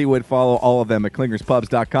 Clingers at Fleetwood. Follow all of them at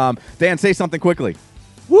ClingersPubs.com. Dan, say something quickly.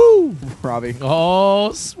 Woo! Robbie.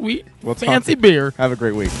 Oh, sweet. We'll talk- Fancy beer. Have a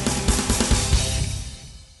great week.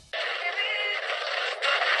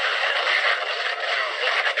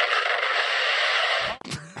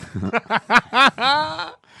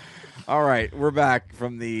 All right, we're back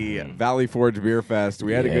from the Valley Forge Beer Fest.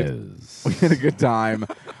 We had a good time.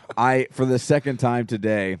 I, for the second time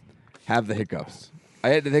today, have the hiccups. I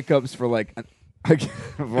had the hiccups for like an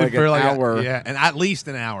hour. Yeah, and at least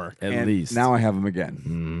an hour. At least. Now I have them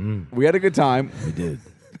again. We had a good time. we did.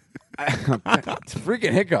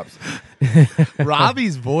 Freaking hiccups.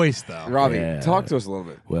 Robbie's voice, though. Robbie, Yeah. talk to us a little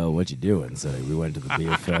bit. Well, what you doing? So we went to the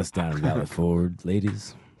beer fest down in Valley Forge,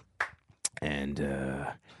 ladies. And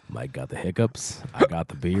Mike got the hiccups. I got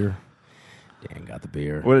the beer. Dan got the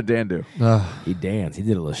beer. What did Dan do? He danced. He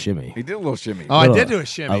did a little shimmy. He did a little shimmy. Oh, I did do a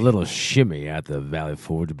shimmy. A little shimmy at the Valley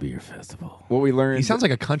Forge Beer Festival. What we learned. He sounds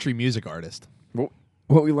like a country music artist.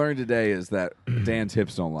 What we learned today is that Dan's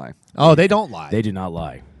hips don't lie. Oh, they don't lie. They do not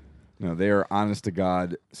lie. No, they are honest to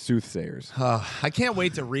God soothsayers. I can't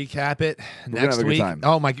wait to recap it gonna next have a good week. time.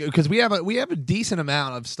 Oh my god, because we have a decent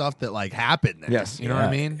amount of stuff that like happened. There. Yes. you know what I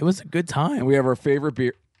mean. It was a good time. And we have our favorite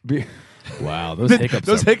beer. Wow, those hiccups.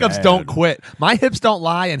 Those are hiccups bad. don't quit. My hips don't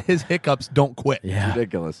lie, and his hiccups don't quit. Yeah.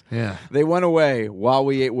 Ridiculous. Yeah. They went away while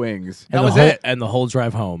we ate wings. That And was the whole, it. And the whole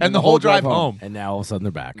drive home. And the whole drive home. And now all of a sudden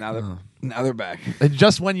they're back. Now they're back. And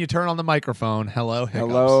just when you turn on the microphone, hello, hiccups.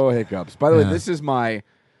 Hello, hiccups. By the way, Yeah. this is my.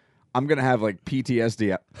 I'm gonna have like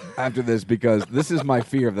PTSD after this because this is my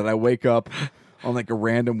fear that I wake up on like a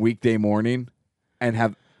random weekday morning and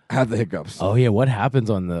have the hiccups. Oh yeah, what happens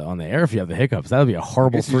on the air if you have the hiccups? That would be a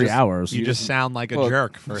horrible guess you 3 just- hours. You just sound like a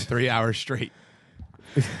jerk for 3 hours straight.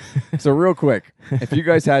 So real quick, if you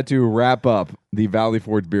guys had to wrap up the Valley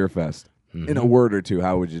Forge Beer Fest in a word or two,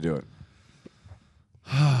 how would you do it?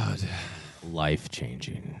 Life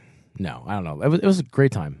changing. No, I don't know. It was a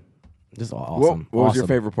great time. Just awesome. What was your Awesome.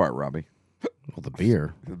 favorite part, Robbie? Well, the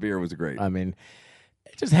beer. The beer was great. I mean,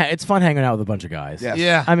 it's fun hanging out with a bunch of guys. Yes.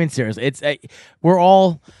 Yeah. I mean, seriously, we're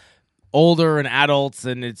all older and adults,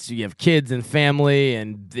 and you have kids and family,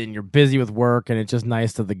 and then you're busy with work, and it's just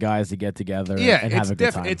nice to the guys to get together Yeah, and it's have a good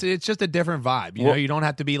different. time. It's just a different vibe. You know, you don't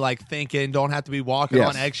have to be like thinking, don't have to be walking Yes.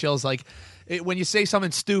 on eggshells. Like when you say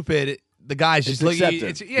something stupid, the guys just look at you.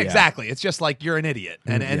 accepted. Yeah, exactly. It's just like you're an idiot,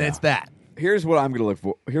 and it's that. Here's what I'm gonna look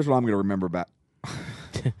for. Here's what I'm gonna remember back.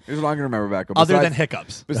 Here's what I'm gonna remember back. Other than Besides-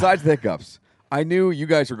 hiccups. Besides the hiccups, I knew you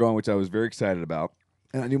guys were going, which I was very excited about.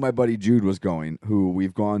 And I knew my buddy Jude was going, who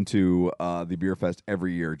we've gone to the Beer Fest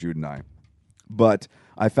every year, Jude and I. But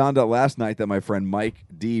I found out last night that my friend Mike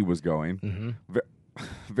D was going.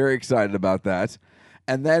 Very excited about that.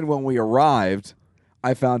 And then when we arrived,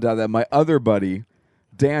 I found out that my other buddy,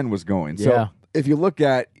 Dan, was going. Yeah. So if you look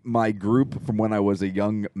at my group from when I was a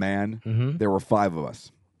young man, there were 5 of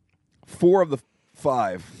us. 4 of the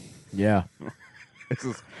 5. Yeah. This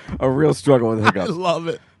is a real struggle with I hiccups. love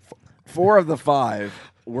it. 4 of the 5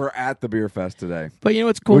 were at the beer fest today. But you know,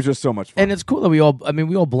 it's It cool. was just so much fun. And it's cool that we all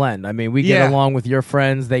blend. I mean, we Yeah. get along with your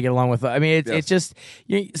friends. They get along with, I mean, Yes. it's just,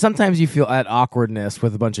 sometimes you feel that awkwardness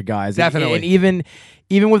with a bunch of guys. And- Definitely. And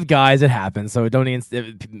even with guys, it happens. So don't even,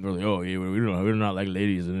 people are like, oh, yeah, we're not like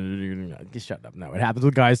ladies. Just shut up. No, it happens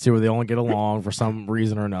with guys too, where they only get along for some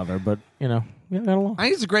reason or another. But, We got along. I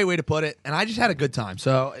think it's a great way to put it, and I just had a good time.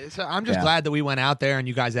 So I'm just glad that we went out there and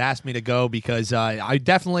you guys asked me to go because I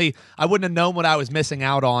wouldn't have known what I was missing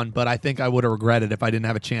out on, but I think I would have regretted if I didn't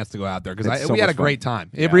have a chance to go out there because we had a great time.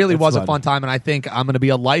 It really was a fun time, and I think I'm going to be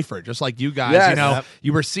a lifer just like you guys. Yes. You know,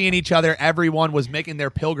 you were seeing each other. Everyone was making their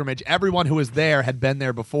pilgrimage. Everyone who was there had been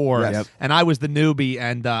there before, and I was the newbie,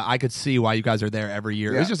 and I could see why you guys are there every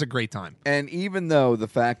year. It was just a great time. And even though the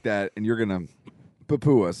fact that, and you're going to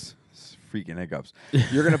poo-poo us, freaking hiccups,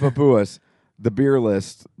 you're going to poo-poo us, the beer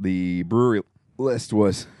list, the brewery list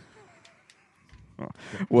was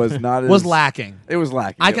not was lacking. It was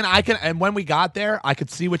lacking. I can, and when we got there, I could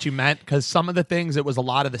see what you meant because some of the things it was a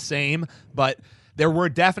lot of the same, but there were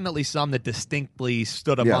definitely some that distinctly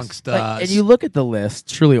stood amongst. And you look at the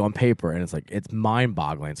list truly on paper, and it's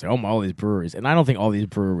mind-boggling. It's like, all these breweries, and I don't think all these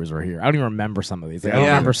breweries were here. I don't even remember some of these. Like, I don't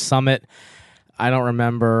remember Summit. I don't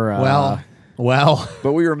remember. Well,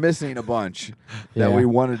 but we were missing a bunch that we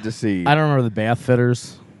wanted to see. I don't remember the Bath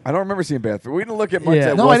Fitters. I don't remember seeing Bath. We didn't look at much.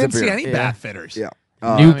 That no, I didn't wasn't see beer. any Bath Fitters. Yeah.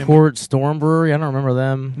 Newport Storm Brewery. I don't remember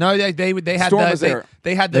them. No, they had Storm was there.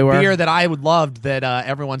 they had the beer that I would loved that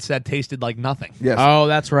everyone said tasted like nothing. Yes. Oh,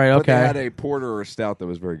 that's right. But they Okay. had a porter or a stout that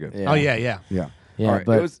was very good. Yeah. Oh yeah. Yeah. Yeah, All right.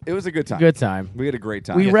 but it was a good time. Good time. We had a great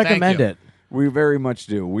time. We thank recommend you. it. We very much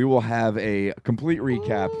do. We will have a complete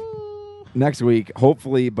recap next week.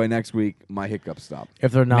 Hopefully by next week my hiccups stop.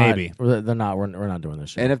 If they're not, Maybe. they're not. We're not doing this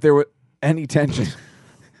shit. And if there were any tension,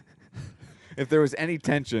 if there was any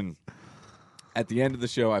tension at the end of the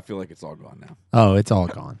show, I feel like it's all gone now. Oh, it's all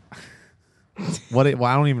gone. Well,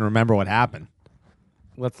 I don't even remember what happened.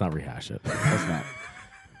 Let's not rehash it. Let's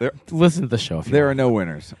not. Listen to the show. If you There are want. no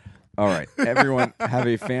winners. All right, everyone, have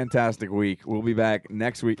a fantastic week. We'll be back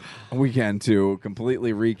next weekend to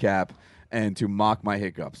completely recap and to mock my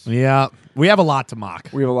hiccups. Yeah, we have a lot to mock.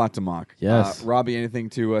 We have a lot to mock. Yes. Robbie, anything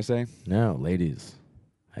to say? No, ladies.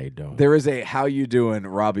 How you doing? There is a "How you doing"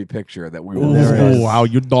 Robbie picture that we will discuss. Ooh, how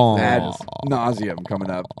you doing? Ad nauseum coming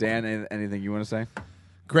up. Dan, anything you want to say?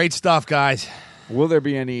 Great stuff, guys. Will there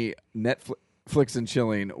be any Netflix and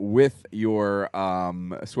chilling with your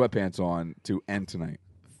sweatpants on to end tonight?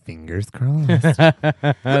 Fingers crossed.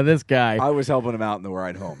 This guy. I was helping him out in the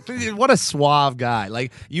ride home. What a suave guy!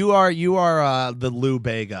 Like you are the Lou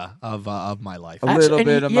Bega of my life. A little and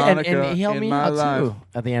bit of and Monica he helped in me my out life. too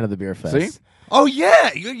at the end of the beer fest. See? Oh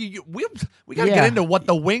yeah, we got to Yeah. get into what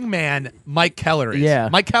the wingman Mike Keller is. Yeah.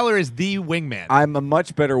 Mike Keller is the wingman. I'm a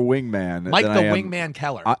much better wingman Mike than the I am, wingman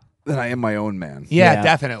Keller. than I am my own man. yeah,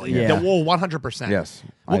 definitely. Yeah. Well, 100%. Yes.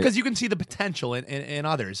 Well, because you can see the potential in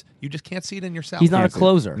others, you just can't see it in yourself. He's not a Can't see it.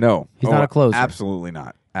 closer. No. He's not a closer. Absolutely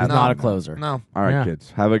not. He's Absolutely not a closer. No. All right, Yeah.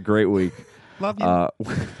 kids. Have a great week. Love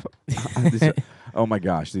you. Oh, my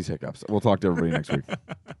gosh, these hiccups. We'll talk to everybody next week.